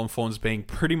the Alolan forms being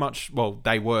pretty much, well,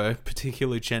 they were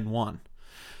particularly Gen 1.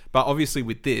 But obviously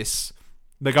with this,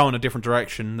 they're going a different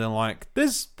direction. They're like,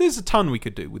 there's a ton we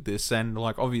could do with this, and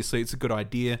like obviously it's a good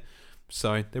idea,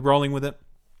 so they're rolling with it.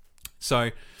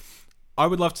 So I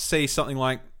would love to see something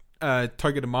like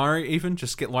Togedemaru even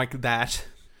just get like that.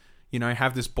 You know,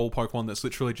 have this ball Pokemon that's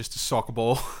literally just a soccer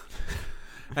ball,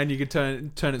 and you could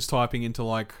turn its typing into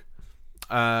like,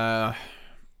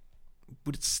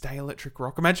 would it stay Electric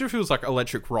Rock? Imagine if it was like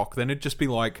Electric Rock, then it'd just be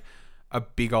like a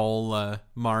big old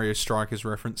Mario Strikers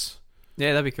reference.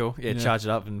 Yeah, that'd be cool. Yeah, charge it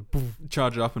up and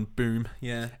boom.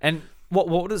 Yeah. And what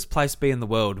would its place be in the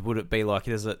world? Would it be like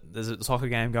there's a soccer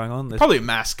game going on? Probably a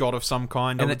mascot of some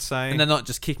kind, I would say. And they're not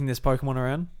just kicking this Pokemon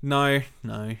around? No.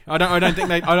 I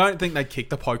don't think they'd kick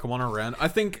the Pokemon around. I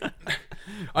think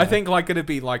like it'd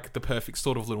be like the perfect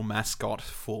sort of little mascot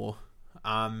for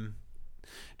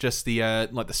just the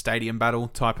like the stadium battle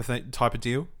type of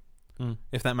deal.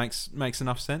 If that makes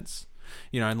enough sense.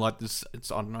 You know, and like this, it's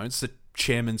the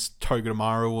chairman's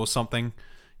Togedemaru or something.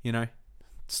 You know,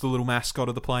 it's the little mascot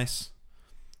of the place.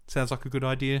 Sounds like a good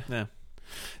idea. Yeah.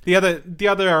 The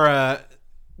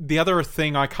other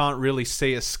thing I can't really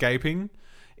see escaping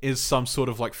is some sort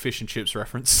of like fish and chips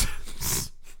reference.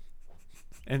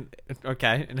 And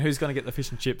who's going to get the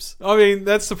fish and chips? I mean,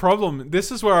 that's the problem. This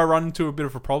is where I run into a bit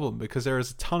of a problem because there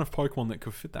is a ton of Pokemon that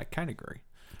could fit that category.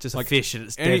 Just like fish and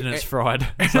it's dead and it's fried.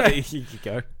 It's like, here you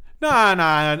go. No.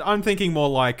 I'm thinking more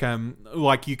like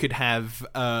you could have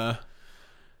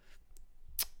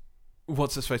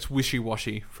what's its face,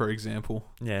 Wishy-Washy, for example.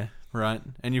 Yeah. Right?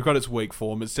 And you've got its weak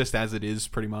form. It's just as it is,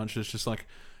 pretty much. It's just like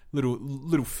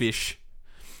little fish.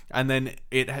 And then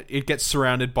it gets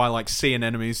surrounded by like sea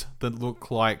anemones that look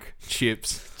like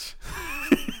chips.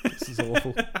 This is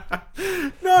awful.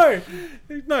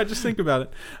 No, just think about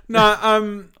it.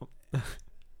 No,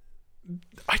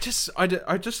 I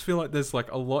just feel like there's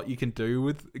like a lot you can do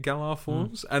with Galar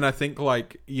forms, and I think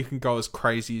like you can go as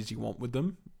crazy as you want with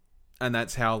them, and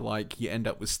that's how like you end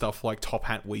up with stuff like Top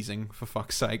Hat Weezing, for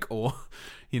fuck's sake, or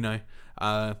you know,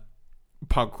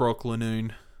 Pug Rock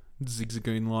Lanoon,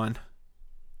 Zigzagoon line.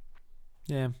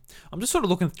 Yeah, I'm just sort of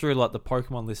looking through like the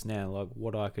Pokemon list now, like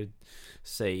what I could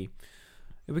see.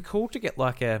 It'd be cool to get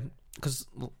like because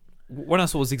when I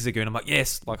saw Zigzagoon, I'm like,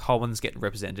 yes, like Hoenns getting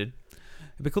represented.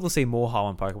 It'd be cool to see more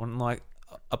Hoenn Pokemon. Like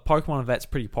a Pokemon that's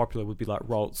pretty popular would be like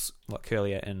Ralts, like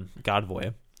Curlier and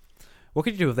Gardevoir. What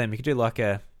could you do with them? You could do like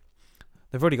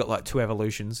they've already got like 2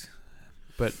 evolutions,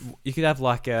 but you could have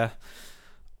like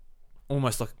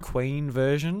almost like a queen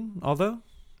version of it,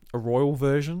 a royal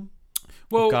version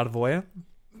of Gardevoir.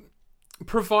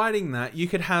 Providing that you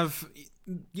could have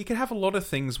a lot of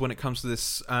things when it comes to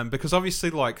this, because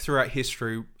obviously, like throughout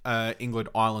history, England,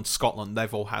 Ireland, Scotland,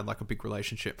 they've all had like a big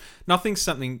relationship. Nothing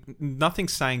saying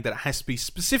that it has to be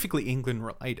specifically England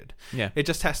related. Yeah, it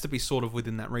just has to be sort of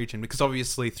within that region, because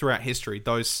obviously throughout history,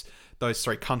 those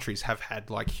 3 countries have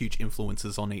had like huge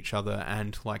influences on each other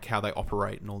and like how they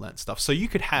operate and all that stuff. So you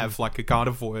could have like a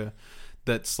Gardevoir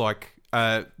that's like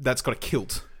that's got a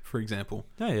kilt, for example.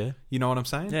 Oh yeah, you know what I'm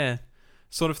saying? Yeah.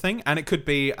 Sort of thing, and it could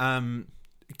be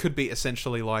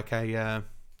essentially like a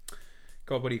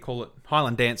God, what do you call it?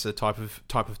 Highland Dancer type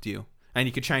of deal, and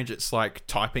you could change its like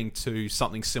typing to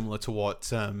something similar to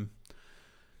what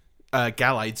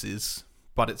Galar's is,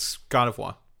 but it's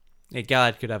Gardevoir. Yeah,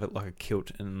 Galad could have it like a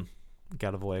kilt, and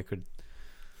Gardevoir could.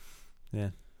 Yeah,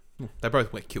 they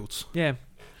both wear kilts. Yeah,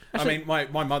 actually, I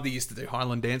mean, my mother used to do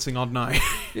Highland dancing. I don't know.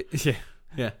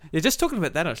 Yeah. Just talking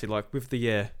about that actually, like with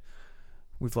the.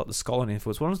 With like the Scotland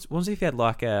influence. What was if you had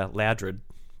like a Loudred,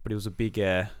 but it was a big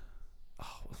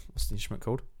what's the instrument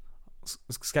called? It's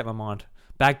escaped my mind.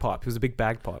 Bagpipe. It was a big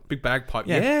bagpipe. Big bagpipe.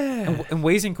 Yeah. And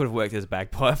Weezing could have worked as a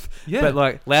bagpipe. Yeah. But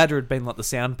like Loudred had been like the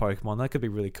sound Pokemon. That could be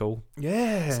really cool.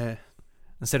 Yeah.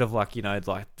 Instead of like,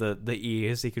 like the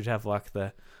ears, he could have like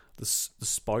the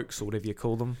spokes or whatever you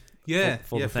call them. Yeah.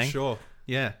 For the thing. For sure.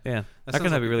 Yeah. Yeah. That could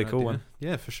be a really cool one.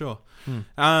 Yeah, for sure.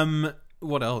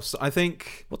 What else? I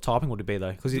think... What typing would it be,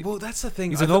 though? Well, that's the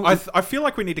thing. I feel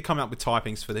like we need to come up with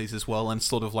typings for these as well, and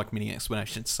sort of like mini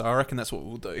explanations. So I reckon that's what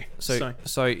we'll do.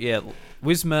 So yeah,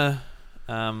 Whismer,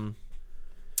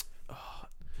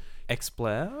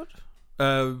 Exploud?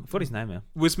 What his name now?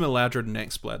 Whismer, Loudred, and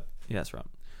Exploud. Yeah, that's right.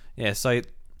 Yeah, so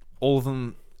all of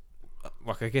them,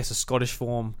 like I guess a Scottish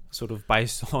form, sort of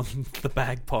based on the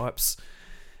bagpipes.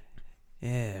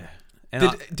 Yeah.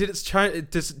 And did its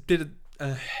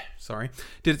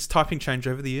typing change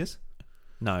over the years?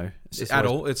 No, at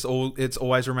all. It's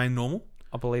always remained normal.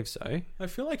 I believe so. I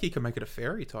feel like you could make it a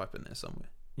fairy type in there somewhere.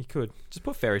 You could just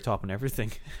put fairy type on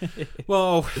everything.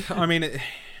 Well, I mean,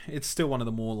 it's still one of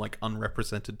the more like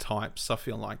unrepresented types. I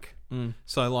feel like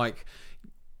so like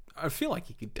I feel like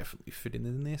you could definitely fit it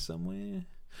in there somewhere.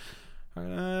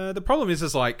 The problem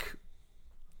is like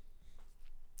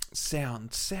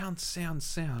sound.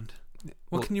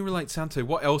 What can you relate sound to?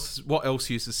 What else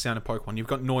uses sound in Pokemon? You've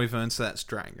got Noivern, so that's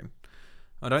dragon.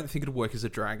 I don't think it'd work as a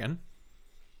dragon.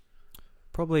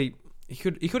 Probably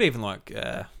you could even like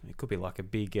it could be like a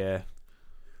big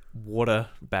water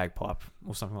bagpipe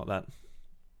or something like that.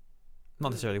 Not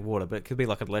necessarily water, but it could be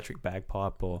like an electric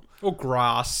bagpipe or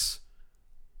grass.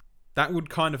 That would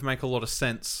kind of make a lot of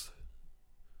sense,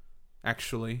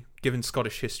 actually, given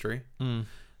Scottish history.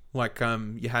 Like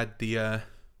you had the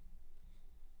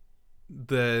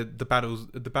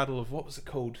battle of what was it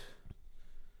called?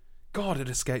 God, it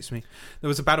escapes me. There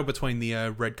was a battle between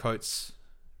the redcoats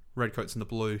and the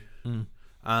blue. In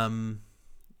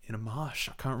a marsh.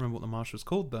 I can't remember what the marsh was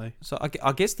called though. So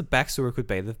I guess the backstory could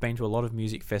be they've been to a lot of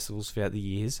music festivals throughout the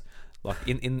years, like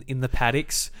in the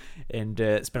paddocks, and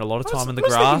spent a lot of time in the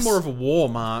grass. I was thinking more of a war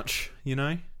march, you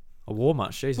know? A war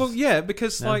march, Jesus. Well, yeah,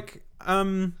 because like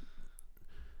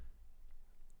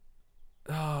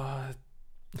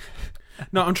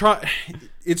no, I'm trying.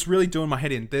 It's really doing my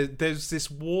head in. There's this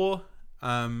war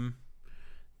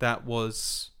that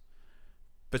was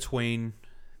between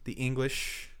the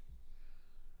English,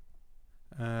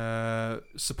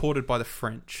 supported by the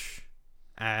French,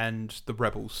 and the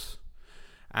rebels,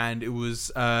 and it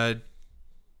was done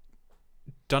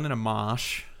in a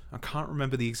marsh. I can't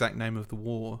remember the exact name of the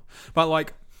war, but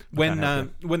like when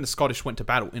the Scottish went to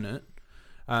battle in it,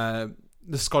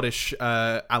 the Scottish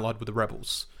allied with the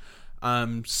rebels.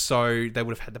 So they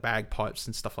would have had the bagpipes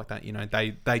and stuff like that. You know,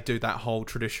 they do that whole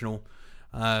traditional,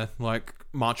 like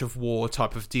march of war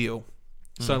type of deal.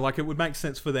 So like it would make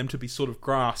sense for them to be sort of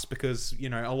grass because, you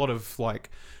know, a lot of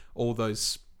like all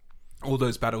those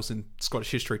battles in Scottish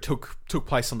history took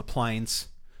place on the plains.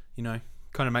 You know,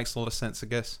 kind of makes a lot of sense, I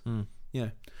guess. Yeah,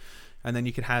 and then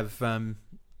you could have trying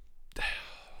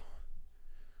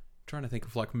to think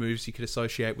of like moves you could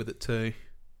associate with it too.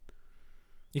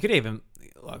 You could even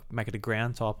like make it a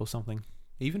ground type or something.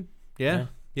 Even, yeah.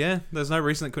 There's no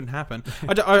reason it couldn't happen.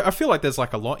 I feel like there's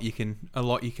like a lot you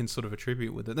can sort of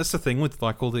attribute with it. That's the thing with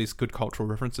like all these good cultural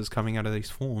references coming out of these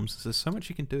forms. Is there's so much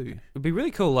you can do. It'd be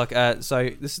really cool. Like, so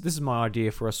this is my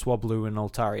idea for a Swablu and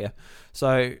Altaria.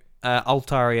 So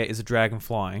Altaria is a dragon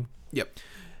flying. Yep.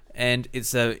 And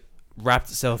it's wrapped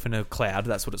itself in a cloud.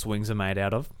 That's what its wings are made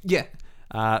out of. Yeah.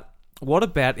 What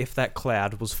about if that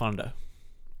cloud was thunder?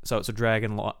 So it's a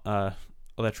dragon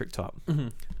electric type. Mm-hmm.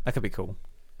 That could be cool.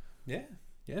 Yeah,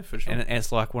 for sure. And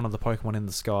it's like one of the Pokemon in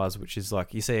the skies, which is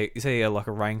like you see like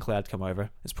a rain cloud come over.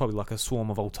 It's probably like a swarm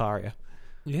of Altaria.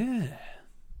 Yeah,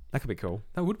 that could be cool.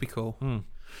 That would be cool.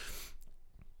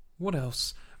 What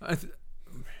else? I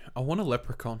want a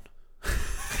leprechaun.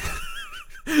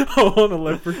 I want a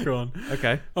leprechaun.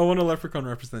 Okay. I want a leprechaun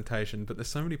representation, but there's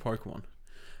so many Pokemon.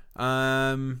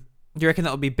 Do you reckon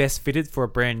that would be best fitted for a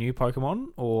brand new Pokemon,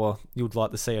 or you would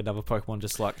like to see another Pokemon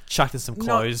just like chucked in some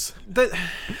clothes?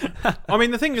 I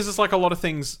mean, the thing is, it's like a lot of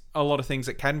things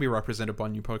that can be represented by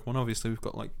new Pokemon. Obviously, we've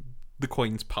got like the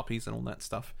Queen's puppies and all that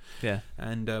stuff. Yeah.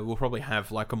 And we'll probably have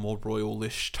like a more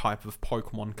royal-ish type of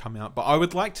Pokemon come out. But I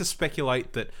would like to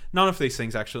speculate that none of these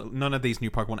new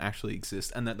Pokemon actually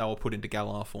exist, and that they were put into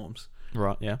Galar forms.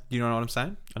 Right. Yeah. You know what I'm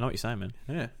saying? I know what you're saying, man.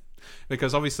 Yeah.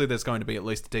 Because obviously there's going to be at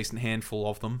least a decent handful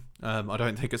of them. I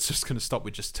don't think it's just going to stop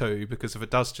with just 2, because if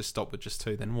it does just stop with just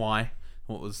 2, then why?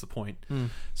 What was the point?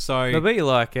 So there'll be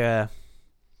like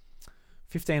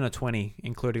 15 or 20,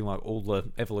 including like all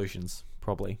the evolutions,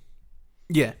 probably.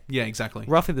 Yeah, exactly.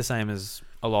 Roughly the same as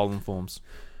Alolan forms.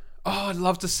 Oh, I'd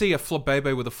love to see a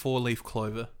Flabébé with a 4-leaf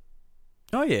clover.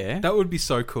 Oh, yeah. That would be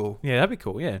so cool. Yeah, that'd be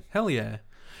cool, yeah. Hell yeah.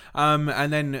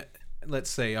 And then, let's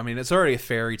see. I mean, it's already a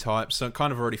fairy type, so it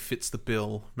kind of already fits the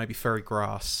bill. Maybe fairy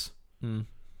grass. I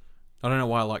don't know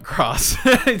why I like grass,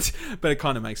 but it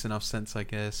kind of makes enough sense, I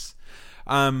guess.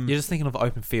 You're just thinking of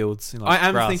open fields. Like I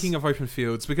am grass. thinking of open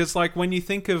fields, because like when you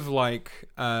think of like...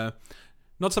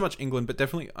 not so much England, but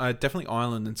definitely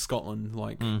Ireland and Scotland.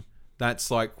 Like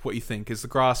that's like what you think is the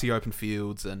grassy open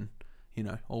fields and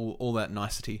all that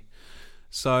nicety.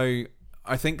 So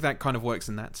I think that kind of works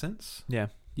in that sense. Yeah.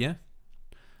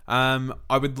 I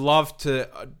would love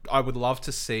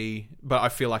to see, but I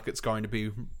feel like it's going to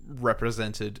be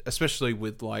represented, especially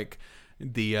with like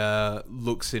the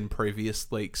looks in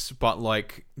previous leaks, but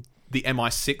like the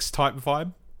MI6 type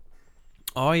vibe.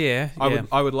 Oh yeah.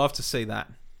 I would love to see that.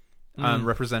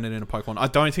 Represented in a Pokemon. I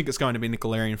don't think it's going to be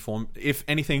Galarian form. If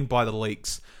anything, by the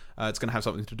leaks, it's going to have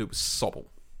something to do with Sobble.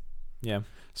 Yeah.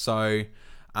 So,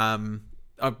 I'm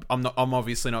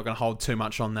obviously not going to hold too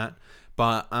much on that.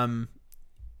 But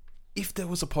if there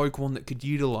was a Pokemon that could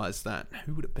utilize that,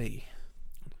 who would it be?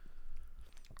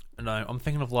 No, I'm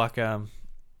thinking of like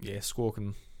Squawk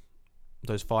and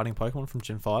those fighting Pokemon from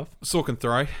Gen 5. Sawk and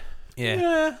Throw.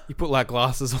 Yeah. You put like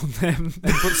glasses on them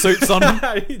and put suits on them.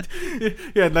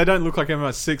 Yeah, they don't look like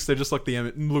MI6. They just look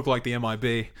like the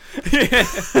MIB.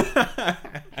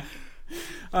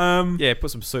 Yeah, put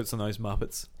some suits on those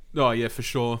Muppets. Oh yeah, for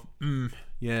sure.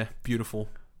 Yeah, beautiful.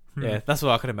 Yeah, that's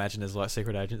what I could imagine as like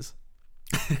secret agents.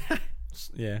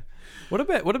 Yeah. What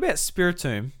about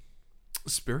Spiritomb?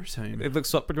 Spiritomb. It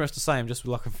looks like pretty much the same, just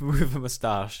with like with a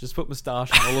moustache. Just put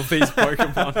moustache on all of these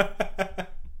Pokemon.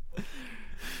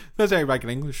 That's how you make it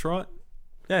English, right?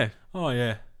 Yeah. Oh,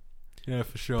 yeah. Yeah,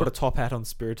 for sure. Put a top hat on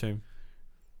Spiritomb.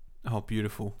 Oh,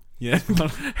 beautiful. Yeah.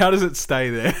 How does it stay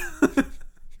there?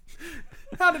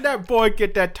 How did that boy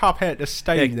get that top hat to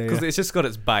stay there? Because it's just got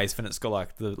its base, and it's got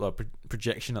like the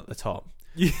projection at the top.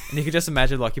 Yeah. And you could just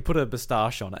imagine like you put a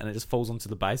moustache on it, and it just falls onto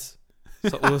the base.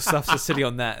 So all the stuff's just sitting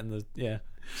on that, and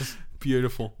just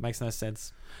beautiful. Makes no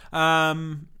sense.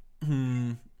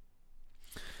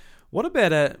 What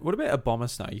about a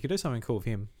Abomasnow? You could do something cool with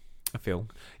him, I feel.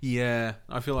 Yeah,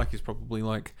 I feel like he's probably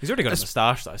like... He's already got a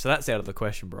moustache, though, so that's out of the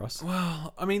question, Bryce.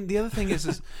 Well, I mean, the other thing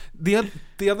is the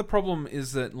other problem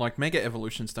is that, like, Mega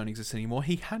Evolutions don't exist anymore.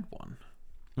 He had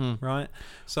one, right?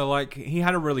 So, like, he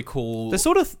had a really cool... The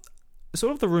sort of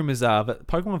the rumours are that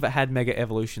Pokemon that had Mega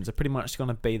Evolutions are pretty much going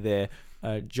to be their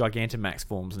Gigantamax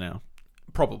forms now.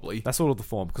 Probably. That's sort of the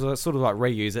form, because I sort of, like,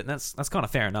 reuse it, and that's kind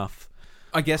of fair enough.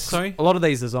 I guess so. A lot of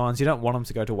these designs, you don't want them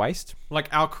to go to waste. Like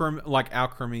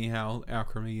Alchemy, how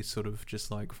Alchemy sort of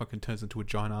just like fucking turns into a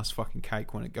giant ass fucking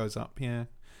cake when it goes up. Yeah,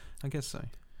 I guess so.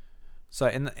 So,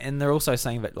 and they're also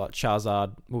saying that like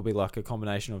Charizard will be like a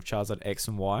combination of Charizard X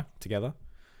and Y together,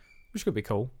 which could be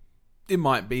cool. It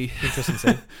might be interesting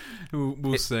to see.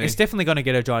 We'll see. It's definitely going to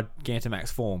get a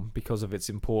Gigantamax form because of its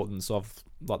importance of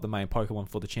like the main Pokemon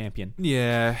for the champion.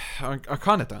 Yeah, I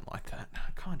kind of don't like that.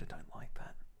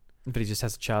 But he just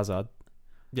has a Charizard.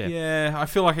 Yeah, I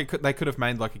feel like they could have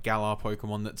made like a Galar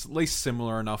Pokemon that's at least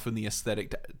similar enough in the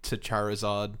aesthetic to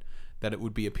Charizard that it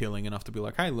would be appealing enough to be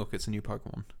like, hey, look, it's a new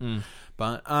Pokemon.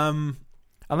 But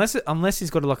unless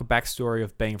he's got like a backstory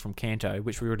of being from Kanto,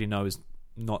 which we already know is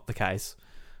not the case.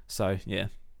 So yeah,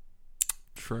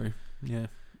 true. Yeah,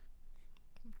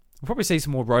 we'll probably see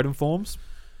some more Rotom forms.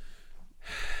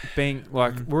 being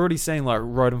like we're already seeing like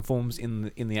Rotom forms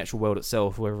in the actual world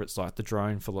itself, whether it's like the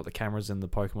drone for like the cameras and the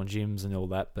Pokemon gyms and all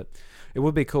that. But it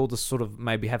would be cool to sort of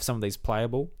maybe have some of these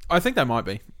playable. I think they might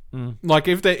be. Like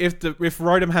if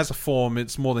Rotom has a form,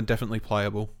 it's more than definitely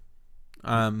playable.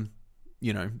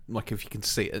 You know, like if you can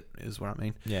see it, is what I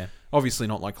mean. Yeah. Obviously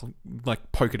not like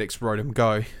Pokedex Rotom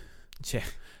Go. Yeah.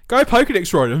 Go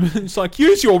Pokedex Rotom. It's like,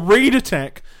 use your read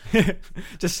attack.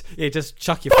 just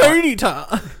chuck your phone,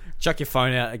 Ponyta. chuck your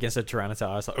phone out against a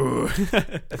Tyranitar. It's like, ooh.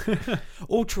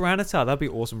 All Tyranitar, that'd be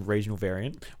an awesome regional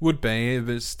variant. Would be,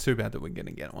 but it's too bad that we're going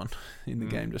to get one in the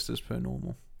game just as per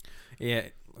normal. Yeah,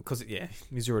 because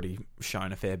he's already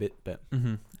shown a fair bit, but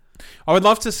I would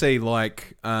love to see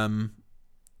like something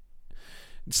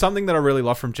that I really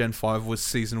love from Gen 5 was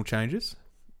seasonal changes.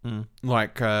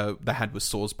 Like they had with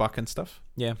Swordsbuck and stuff.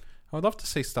 Yeah. I would love to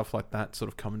see stuff like that sort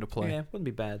of come into play. Yeah, wouldn't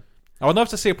be bad. I would love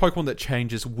to see a Pokemon that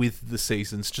changes with the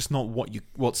seasons, just not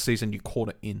what season you caught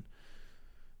it in.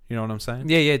 You know what I'm saying?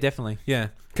 Yeah, definitely. Yeah,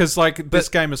 because like this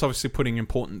game is obviously putting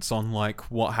importance on like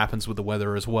what happens with the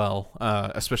weather as well,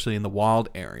 especially in the wild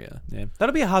area. Yeah,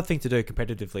 that'll be a hard thing to do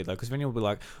competitively though, because then you'll be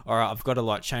like, all right, I've got to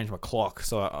like change my clock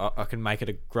so I can make it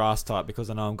a grass type because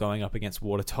I know I'm going up against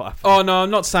water type. Oh no,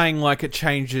 I'm not saying like it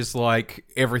changes like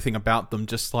everything about them,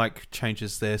 just like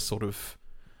changes their sort of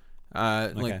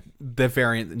like their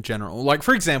variant in general. Like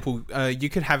for example, you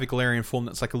could have a Galarian form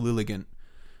that's like a Lilligant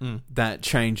that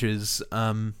changes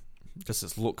just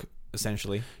its look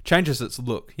essentially. Changes its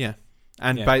look, yeah.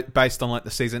 And based on like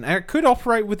the season, and it could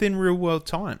operate within real world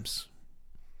times.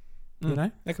 You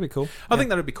know, that could be cool. I think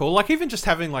that'd be cool. Like even just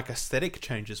having like aesthetic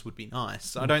changes would be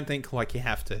nice. I don't think like you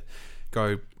have to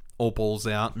go all balls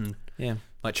out and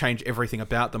like change everything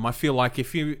about them. I feel like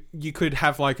if you could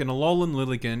have like an Alolan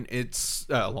Lilligant, it's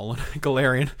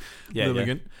Galarian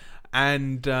Lilligant,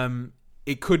 and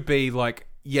it could be like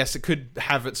yes, it could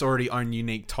have its already own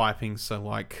unique typing. So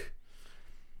like.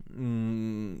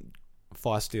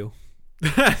 Fire Steel.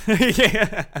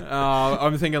 Yeah.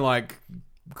 I'm thinking like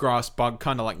Grass Bug,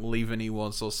 kind of like Leaveney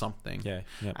was or something. Yeah.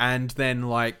 And then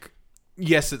like,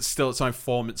 yes, it's still its own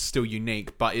form. It's still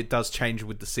unique, but it does change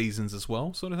with the seasons as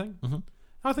well, sort of thing. Mm-hmm.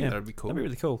 I think that'd be cool. That'd be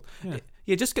really cool.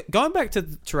 Yeah. Just going back to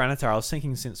Tyranitar, I was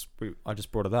thinking since I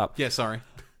just brought it up. Yeah, sorry.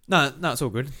 No, it's all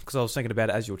good because I was thinking about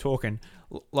it as you were talking.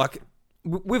 Like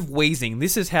with Wheezing,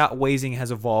 this is how Wheezing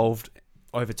has evolved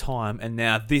over time, and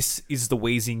now this is the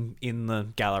Wheezing in the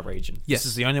Galar region. Yes. This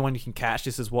is the only one you can catch.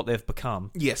 This is what they've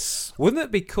become. Yes. Wouldn't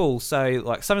it be cool? So,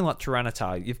 like something like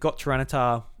Tyranitar. You've got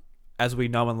Tyranitar as we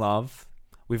know and love.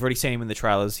 We've already seen him in the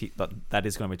trailers. That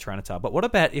is going to be Tyranitar. But what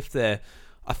about if a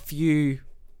few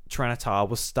Tyranitar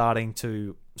was starting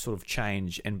to sort of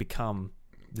change and become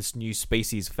this new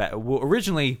species that will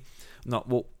originally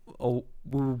will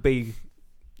be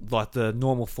like the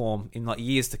normal form in like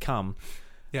years to come.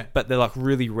 Yeah. But they're like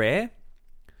really rare.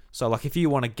 So like if you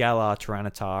want a Galar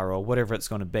Tyranitar or whatever it's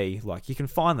going to be, like you can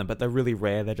find them, but they're really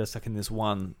rare. They're just like in this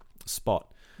one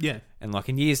spot. Yeah. And like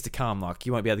in years to come, like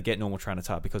you won't be able to get normal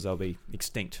Tyranitar because they'll be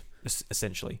extinct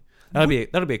essentially. That'll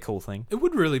be a cool thing. It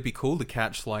would really be cool to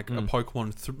catch like a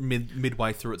Pokemon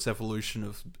midway through its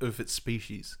evolution of its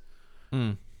species.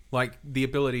 Like the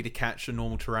ability to catch a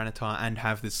normal Tyranitar and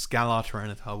have this Galar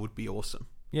Tyranitar would be awesome.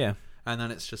 Yeah. And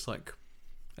then it's just like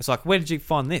it's like, where did you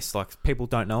find this? Like, people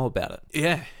don't know about it.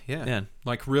 Yeah.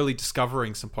 Like, really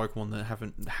discovering some Pokemon that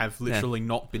have literally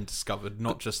not been discovered.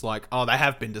 Not just like, oh, they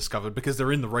have been discovered because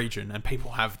they're in the region and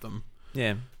people have them.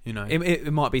 Yeah. You know?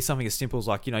 It might be something as simple as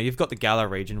like, you know, you've got the Galar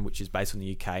region, which is based on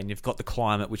the UK, and you've got the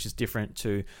climate, which is different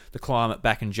to the climate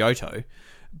back in Johto.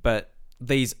 But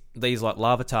these like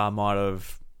Larvitar might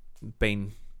have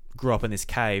grew up in this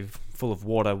cave full of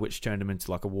water, which turned them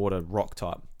into like a water rock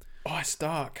type. Ice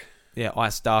Dark. Yeah,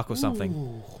 Ice Dark or something.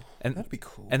 Ooh, and that'd be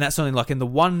cool. And that's only like in the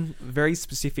one very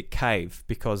specific cave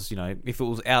because, you know, if it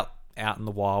was out in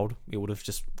the wild, it would have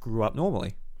just grew up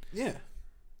normally. Yeah.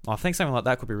 I think something like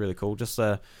that could be really cool. Just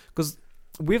because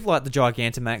with like the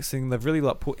Gigantamax thing, they've really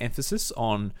like put emphasis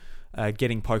on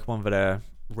getting Pokemon that are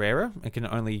rarer and can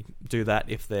only do that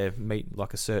if they meet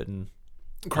like a certain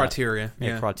criteria.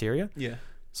 Criteria. Yeah.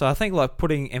 So I think like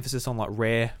putting emphasis on like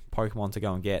rare Pokemon to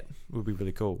go and get would be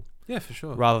really cool. Yeah, for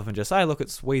sure. Rather than just, hey, look,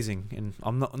 it's Wheezing, and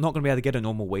I'm not going to be able to get a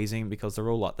normal Wheezing because they're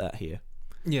all like that here.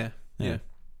 Yeah. I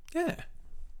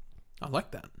like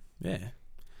that. Yeah,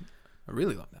 I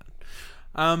really like that.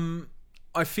 I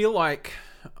feel like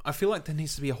there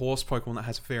needs to be a horse Pokemon that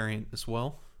has a variant as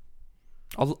well.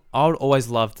 I would always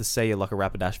love to see like a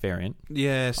Rapidash variant.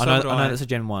 Yeah, so I know that's a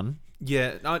Gen 1.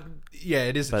 Yeah,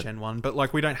 it is a Gen 1, but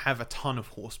like we don't have a ton of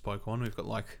horse Pokemon. We've got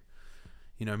like,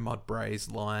 you know,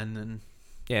 Mudbray's, Lion, and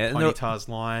Yeah, and Ponyta's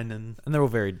line, and they're all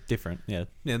very different. Yeah,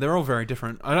 they're all very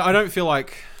different. I don't feel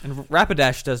like and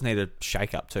Rapidash does need a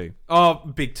shake up too. Oh,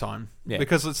 big time. Yeah,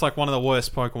 because it's like one of the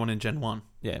worst Pokemon in Gen 1.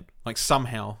 Yeah, like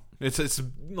somehow it's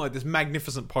like this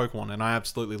magnificent Pokemon, and I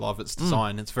absolutely love its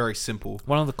design. It's very simple.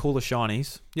 One of the coolest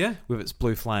shinies. Yeah, with its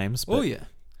blue flames. Oh yeah,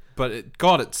 but it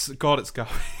got its garbage.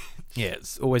 Yeah,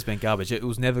 it's always been garbage. It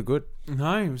was never good.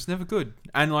 No, it was never good.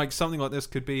 And like something like this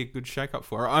could be a good shake-up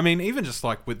for it. I mean, even just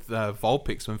like with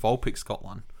Vulpix, when Vulpix got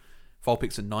one.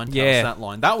 Vulpix and Ninetales, that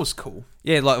line. That was cool.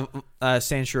 Yeah, like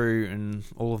Sandshrew and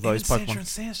all of those Pokemon. Sandshrew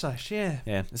and Sandslash, yeah.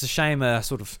 Yeah, it's a shame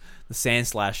sort of the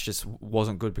Sandslash just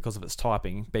wasn't good because of its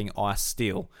typing, being Ice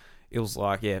Steel. It was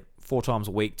like, 4 times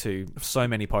a week to so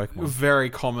many Pokemon. Very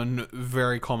common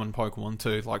Pokemon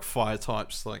too, like fire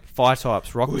types. Like fire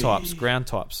types, rock types, ground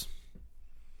types.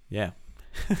 Yeah.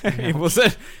 It was I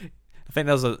think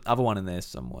there was another one in there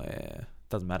somewhere.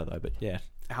 Doesn't matter though, but yeah.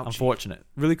 Ouchie. Unfortunate.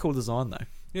 Really cool design though.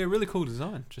 Yeah, really cool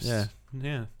design. Just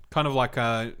yeah. Kind of like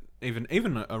even a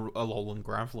Alolan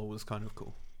Graveler was kind of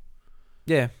cool.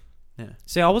 Yeah. Yeah.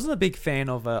 See, I wasn't a big fan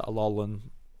of Alolan,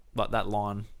 like that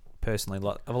line personally,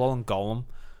 like Alolan Golem.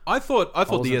 I thought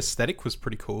the aesthetic was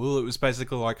pretty cool. It was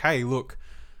basically like, hey, look,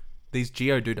 these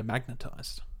Geodude are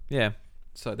magnetized. Yeah.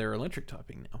 So they're electric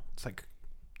typing now. It's like,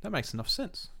 that makes enough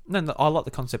sense. No, I like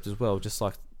the concept as well, just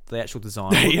like the actual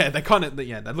design. Yeah, they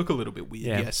look a little bit weird,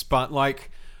 yes. But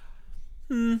like,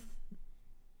 I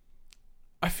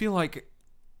feel like,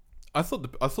 I thought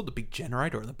the big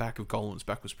generator on the back of Golem's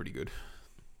back was pretty good.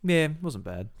 Yeah, it wasn't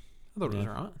bad. I thought it was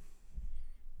alright.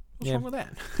 What's wrong with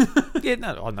that?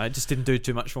 It just didn't do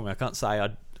too much for me. I can't say I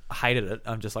hated it.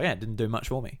 I'm just like, it didn't do much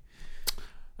for me.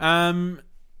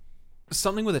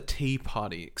 Something with a tea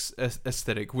party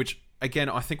aesthetic, which again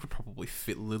I think would probably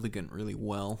fit Lilligant really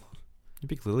well. You're a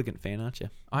big Lilligant fan, aren't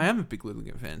you? I am a big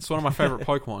Lilligant fan. It's one of my favorite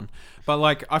Pokemon. But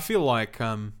like, I feel like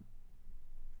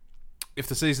if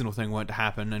the seasonal thing weren't to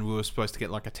happen and we were supposed to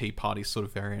get like a tea party sort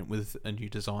of variant with a new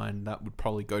design, that would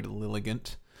probably go to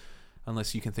Lilligant,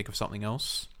 unless you can think of something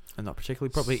else. And not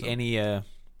particularly, probably any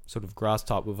sort of grass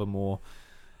type with a more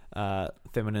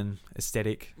feminine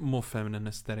aesthetic. More feminine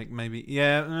aesthetic, maybe.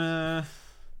 Yeah,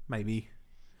 maybe.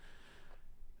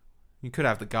 You could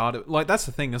have the guard. Like, that's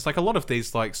the thing. It's like a lot of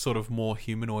these, like, sort of more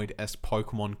humanoid-esque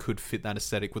Pokemon could fit that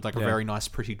aesthetic with, like, a very nice,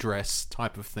 pretty dress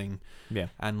type of thing. Yeah.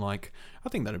 And, like, I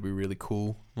think that'd be really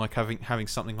cool. Like, having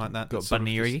something like that. Got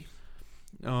Baniri.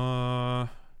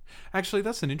 Actually,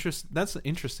 that's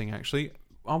interesting, actually.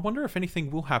 I wonder if anything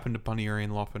will happen to Baniri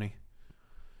and Lopunny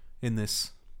in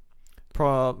this.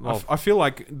 I feel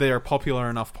like they're popular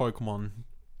enough Pokemon.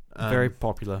 Very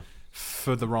popular.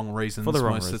 For the wrong reasons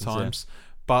most of the times. Yeah.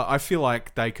 But I feel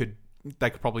like they could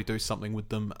probably do something with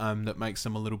them that makes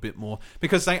them a little bit more...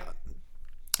 Because they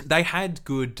had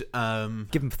good...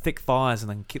 Give them thick thighs and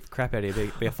then kick the crap out of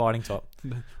you. Be a fighting type.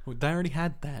 They already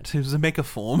had that. It was a mega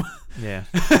form. Yeah.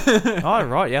 Oh,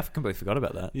 right. Yeah, I completely forgot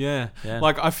about that. Yeah.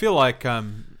 Like, I feel like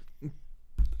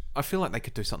they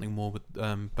could do something more with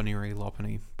Baniri,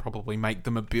 Lopunny. Probably make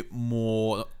them a bit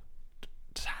more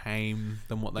tame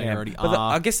than what they already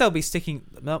are. I guess they'll be sticking...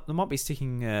 They might be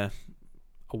sticking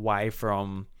away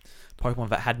from Pokemon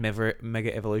that had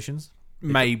mega evolutions.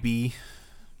 Maybe.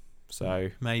 So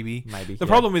maybe the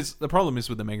problem is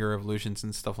with the mega evolutions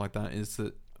and stuff like that is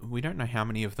that we don't know how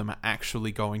many of them are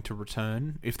actually going to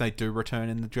return. If they do return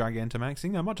in the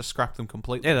Gigantamaxing, they might just scrap them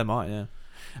completely. Yeah, they might. Yeah,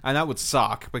 and that would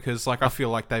suck because like I feel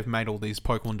like they've made all these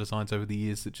Pokemon designs over the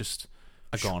years that just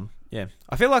are gone. Yeah,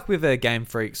 I feel like with a Game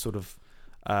Freak sort of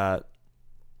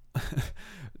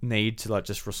need to like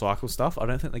just recycle stuff, I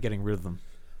don't think they're getting rid of them.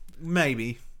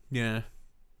 Maybe, yeah,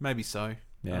 maybe so.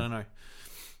 Yeah. I don't know.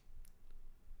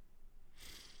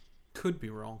 Could be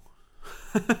wrong.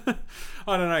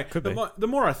 I don't know. Could be. The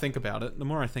more I think about it,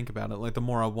 like the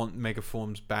more I want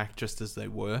Megaforms back just as they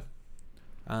were.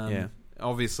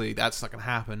 Obviously, that's not going to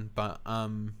happen, but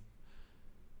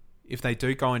if they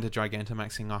do go into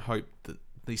Gigantamaxing, I hope that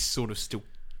they sort of still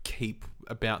keep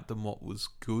about them what was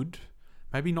good.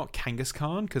 Maybe not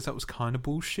Kangaskhan, because that was kind of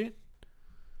bullshit.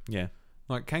 Yeah.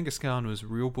 Like, Kangaskhan was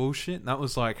real bullshit. That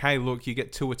was like, hey, look, you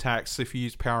get 2 attacks. If you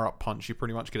use Power Up Punch, you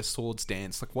pretty much get a Swords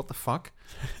Dance. Like, what the fuck?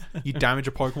 You damage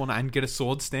a Pokemon and get a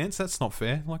Swords Dance? That's not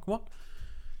fair. Like, what?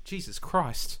 Jesus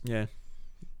Christ. Yeah.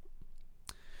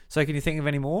 So, can you think of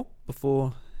any more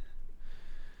before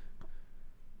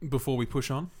we push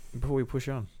on?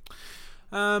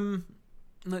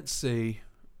 Let's see.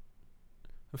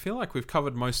 I feel like we've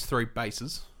covered most 3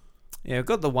 bases. Yeah, I've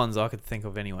got the ones I could think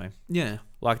of anyway. Yeah.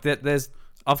 Like,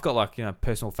 I've got, like,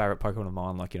 personal favourite Pokemon of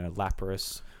mine, like,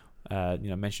 Lapras,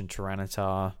 mentioned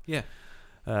Tyranitar. Yeah.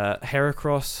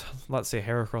 Heracross. Let's see a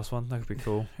Heracross one. That could be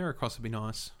cool. Heracross would be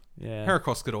nice. Yeah.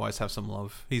 Heracross could always have some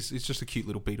love. He's just a cute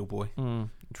little beetle boy.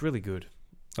 It's really good.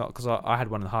 Because I had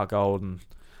one in Heart Gold, and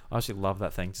I actually love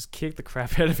that thing. Just kick the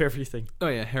crap out of everything. Oh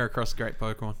yeah, Heracross, great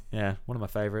Pokemon. Yeah, one of my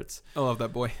favourites. I love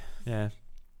that boy. Yeah.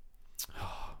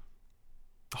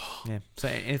 Yeah. So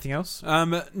anything else?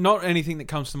 Not anything that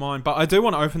comes to mind, but I do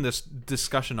want to open this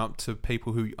discussion up to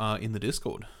people who are in the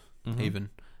Discord, even.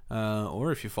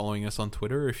 Or if you're following us on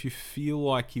Twitter, if you feel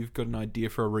like you've got an idea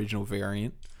for a regional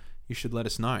variant, you should let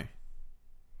us know.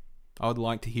 I would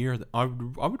like to hear that. I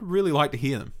would really like to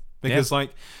hear them. Because,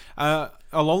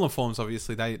 Alolan forms,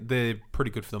 obviously, they're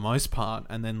pretty good for the most part.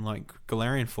 And then,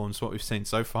 Galarian forms, what we've seen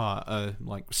so far, are,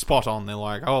 spot on. They're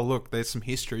like, oh, look, there's some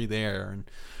history there.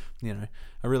 And,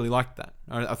 I really like that.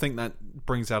 I think that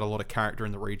brings out a lot of character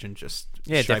in the region, just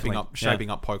shaping up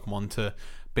Pokemon to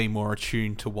be more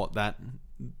attuned to what that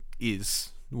is.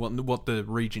 What the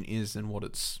region is and what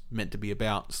it's meant to be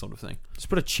about, sort of thing. Just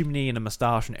put a chimney and a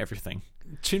moustache and everything.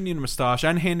 Chimney and a moustache,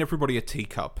 and hand everybody a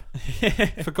teacup.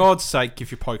 For God's sake, give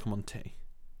your Pokemon tea.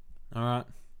 All right.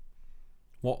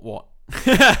 What?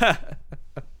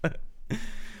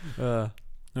 All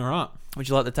right. Would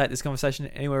you like to take this conversation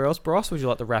anywhere else, Bros? Or would you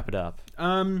like to wrap it up?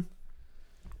 I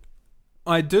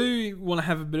do want to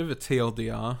have a bit of a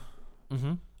TLDR.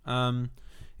 In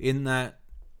that,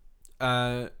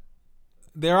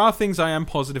 there are things I am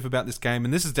positive about this game,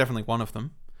 and this is definitely one of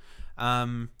them.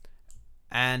 And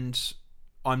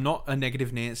I'm not a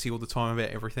negative Nancy all the time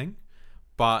about everything,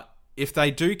 but if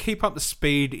they do keep up the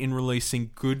speed in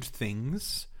releasing good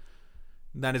things,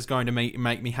 that is going to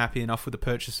make me happy enough with the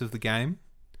purchase of the game.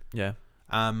 Yeah.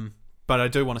 But I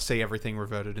do want to see everything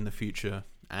reverted in the future,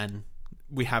 and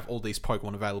we have all these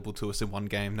Pokemon available to us in one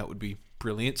game. That would be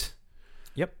brilliant.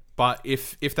 Yep. But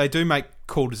if they do make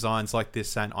cool designs like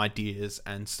this and ideas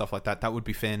and stuff like that, that would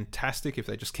be fantastic. If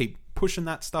they just keep pushing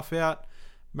that stuff out,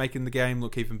 making the game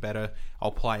look even better,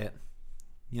 I'll play it.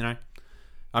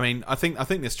 I mean, I think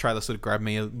this trailer sort of grabbed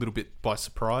me a little bit by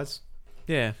surprise.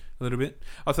 Yeah, a little bit.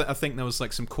 I think there was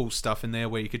some cool stuff in there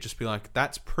where you could just be like,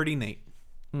 "That's pretty neat."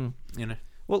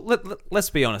 Well, let's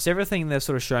be honest. Everything they've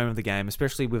sort of shown with the game,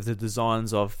 especially with the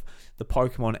designs of the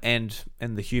Pokemon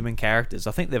and the human characters,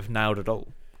 I think they've nailed it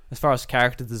all. As far as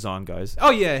character design goes.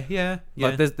 Oh, yeah.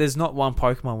 There's not one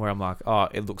Pokemon where I'm like, oh,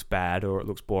 it looks bad or it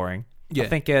looks boring. Yeah. I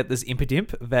think there's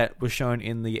Impidimp that was shown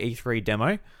in the E3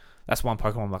 demo. That's one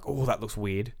Pokemon I'm like, oh, that looks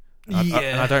weird. And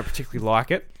I don't particularly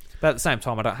like it. But at the same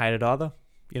time, I don't hate it either.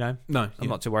 No, I'm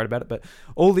not too worried about it. But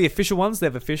all the official ones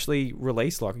they've officially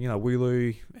released,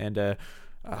 Wooloo and I've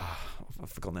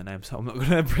forgotten their names, so I'm not going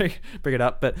to bring it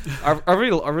up. But I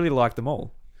really like them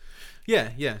all. Yeah.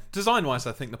 Design-wise,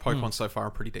 I think the Pokemon so far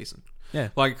are pretty decent. Yeah.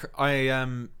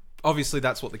 Obviously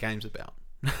that's what the game's about.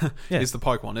 Is the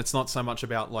Pokemon. It's not so much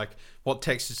about what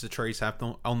textures the trees have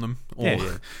on them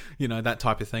or that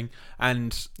type of thing.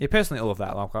 And personally, all of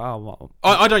that.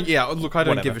 I don't. Yeah, look, I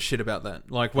don't give a shit about that.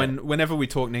 Whenever we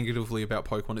talk negatively about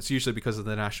Pokemon, it's usually because of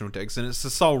the national decks, and it's the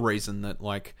sole reason that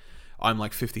I'm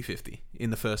 50-50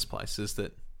 in the first place. Is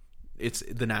that it's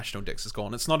the national dex is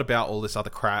gone. It's not about all this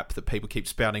other crap that people keep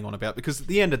spouting on about, because at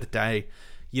the end of the day,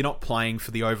 you're not playing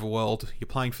for the overworld. You're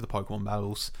playing for the Pokemon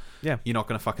battles. Yeah. You're not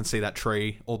going to fucking see that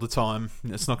tree all the time.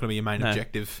 It's not going to be your main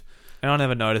objective. And I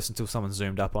never noticed until someone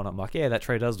zoomed up on it. I'm like, yeah, that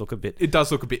tree does look a bit... It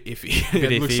does look a bit iffy.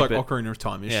 It looks like Ocarina of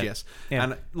Time-ish, yes. Yeah.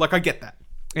 And, I get that.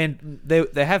 And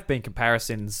there have been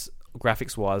comparisons,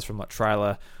 graphics-wise, from,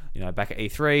 trailer, back at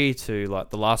E3 to,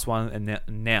 the last one and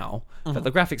now. Mm-hmm. But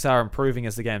the graphics are improving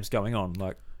as the game's going on.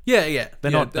 Yeah. They're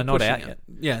not out yet.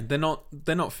 Yeah,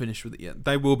 they're not finished with it yet.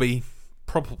 They will be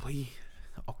probably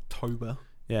October.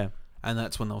 Yeah. And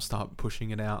that's when they'll start pushing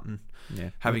it out and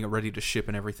having it ready to ship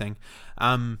and everything.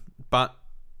 But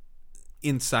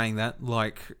in saying that,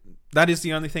 that is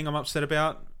the only thing I'm upset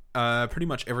about. Pretty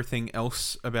much everything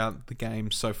else about the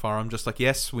game so far, I'm just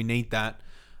yes, we need that.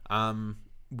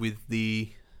 With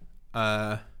the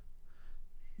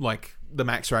the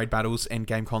max raid battles, end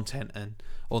game content, and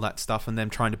all that stuff, and them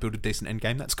trying to build a decent end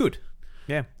game, that's good.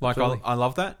 Yeah, I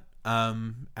love that.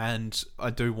 And I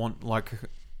do want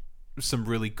some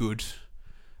really good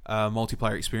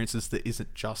multiplayer experiences that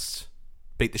isn't just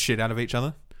beat the shit out of each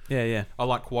other. Yeah. I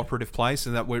like cooperative play,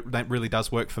 so that really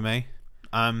does work for me.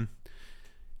 And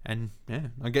yeah,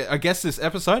 I guess this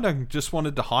episode, I just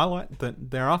wanted to highlight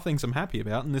that there are things I'm happy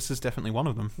about, and this is definitely one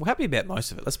of them. We're happy about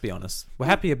most of it, let's be honest. We're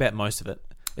happy about most of it.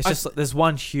 It's just there's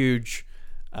one huge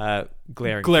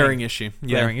glaring issue.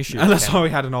 Glaring issue. And that's why we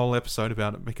had an whole episode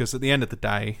about it, because at the end of the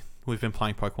day, we've been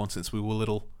playing Pokemon since we were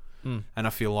little. And I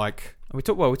feel like... We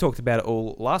talked about it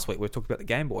all last week. We talked about the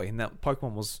Game Boy, and that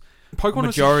Pokemon was Pokemon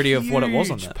majority was a of what it was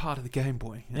on huge that. part of the Game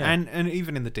Boy. Yeah. And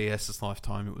even in the DS's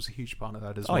lifetime, it was a huge part of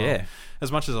that as well. Oh, yeah.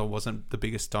 As much as I wasn't the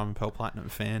biggest Diamond Pearl Platinum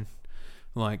fan,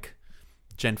 like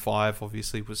Gen 5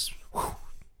 obviously was...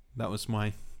 that was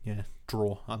my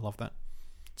draw. I love that.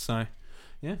 So,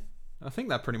 yeah. I think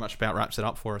that pretty much about wraps it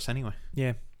up for us anyway.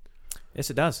 Yeah. Yes,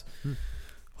 it does.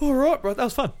 All right, bro. That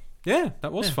was fun. Yeah,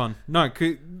 that was fun. No,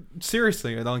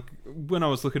 seriously, like when I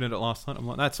was looking at it last night, I'm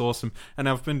like, that's awesome. And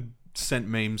I've been sent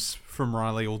memes from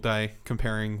Riley all day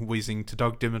comparing Weezing to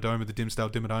Doug Dimmadome with the Dimsdale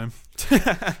Dimmadome,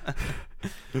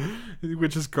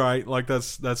 which is great. Like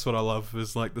that's what I love,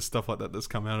 is like the stuff like that that's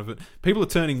come out of it. People are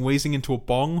turning Weezing into a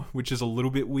bong, which is a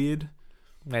little bit weird.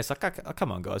 Yeah, it's like, oh,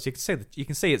 come on, guys. You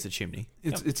can see it's a chimney.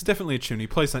 It's definitely a chimney.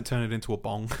 Please don't turn it into a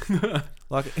bong.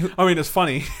 Like, I mean, it's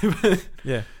funny.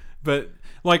 yeah. But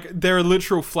like, there are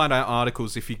literal flat out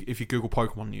articles if you Google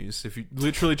Pokemon news. If you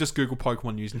literally just Google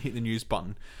Pokemon news and hit the news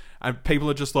button, and people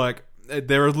are just like,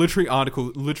 there are literally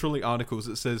articles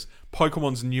that says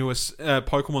Pokemon's newest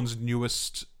Pokemon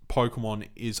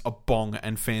is a bong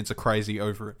and fans are crazy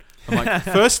over it. I'm like,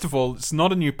 first of all, it's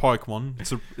not a new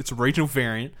Pokemon. It's a regional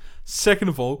variant. Second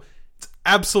of all, it's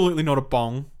absolutely not a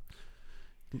bong.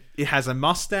 It has a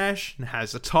mustache and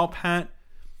has a top hat.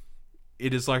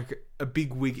 It is like a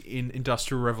big wig in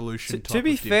Industrial Revolution. To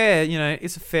be fair,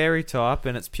 it's a fairy type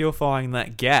and it's purifying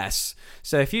that gas.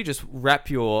 So if you just wrap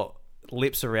your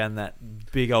lips around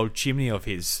that big old chimney of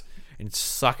his and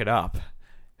suck it up,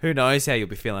 who knows how you'll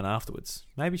be feeling afterwards.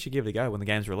 Maybe you should give it a go when the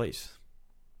game's released.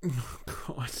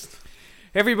 Christ.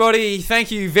 Everybody, thank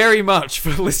you very much for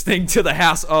listening to the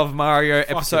House of Mario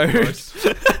episode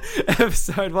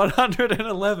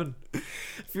 111.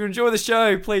 If you enjoy the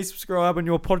show, please subscribe on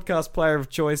your podcast player of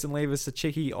choice and leave us a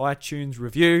cheeky iTunes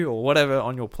review or whatever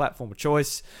on your platform of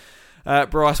choice.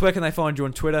 Bryce, where can they find you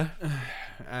on Twitter?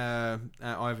 At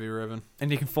Ivy Revan.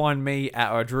 And you can find me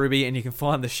at Idruby, and you can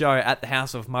find the show at the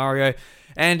House of Mario.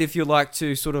 And if you'd like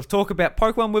to sort of talk about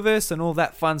Pokemon with us and all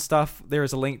that fun stuff, there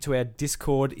is a link to our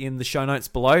Discord in the show notes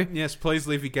below. Yes, please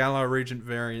leave your Galar Regent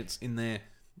variants in there.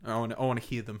 I want to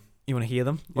hear them. You want to hear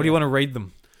them? Or do you want to read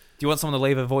them? Do you want someone to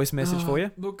leave a voice message for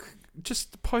you? Look,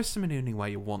 just post them in any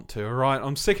way you want to, alright?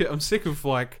 I'm sick of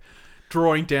like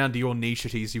drawing down to your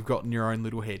nicheties you've got in your own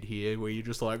little head here, where you're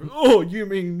just like, oh, you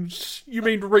mean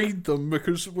read them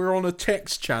because we're on a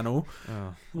text channel.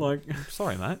 Oh. Like,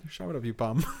 sorry, mate. Show it up your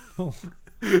bum. Oh.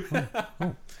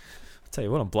 I'll tell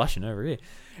you what, I'm blushing over here.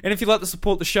 And if you'd like to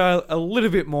support the show a little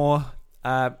bit more,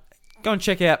 go and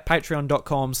check out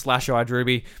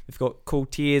patreon.com/iDruby. We've got cool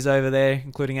tiers over there,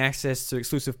 including access to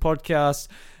exclusive podcasts,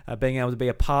 being able to be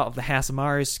a part of the House of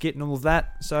Mario skit and all of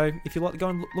that. So if you'd like to go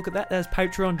and look at that, that's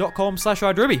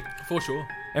patreon.com/iDruby. For sure.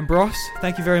 And Bryce,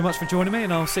 thank you very much for joining me,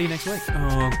 and I'll see you next week.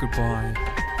 Oh, goodbye.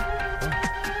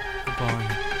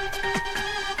 Goodbye.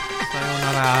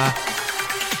 Sayonara.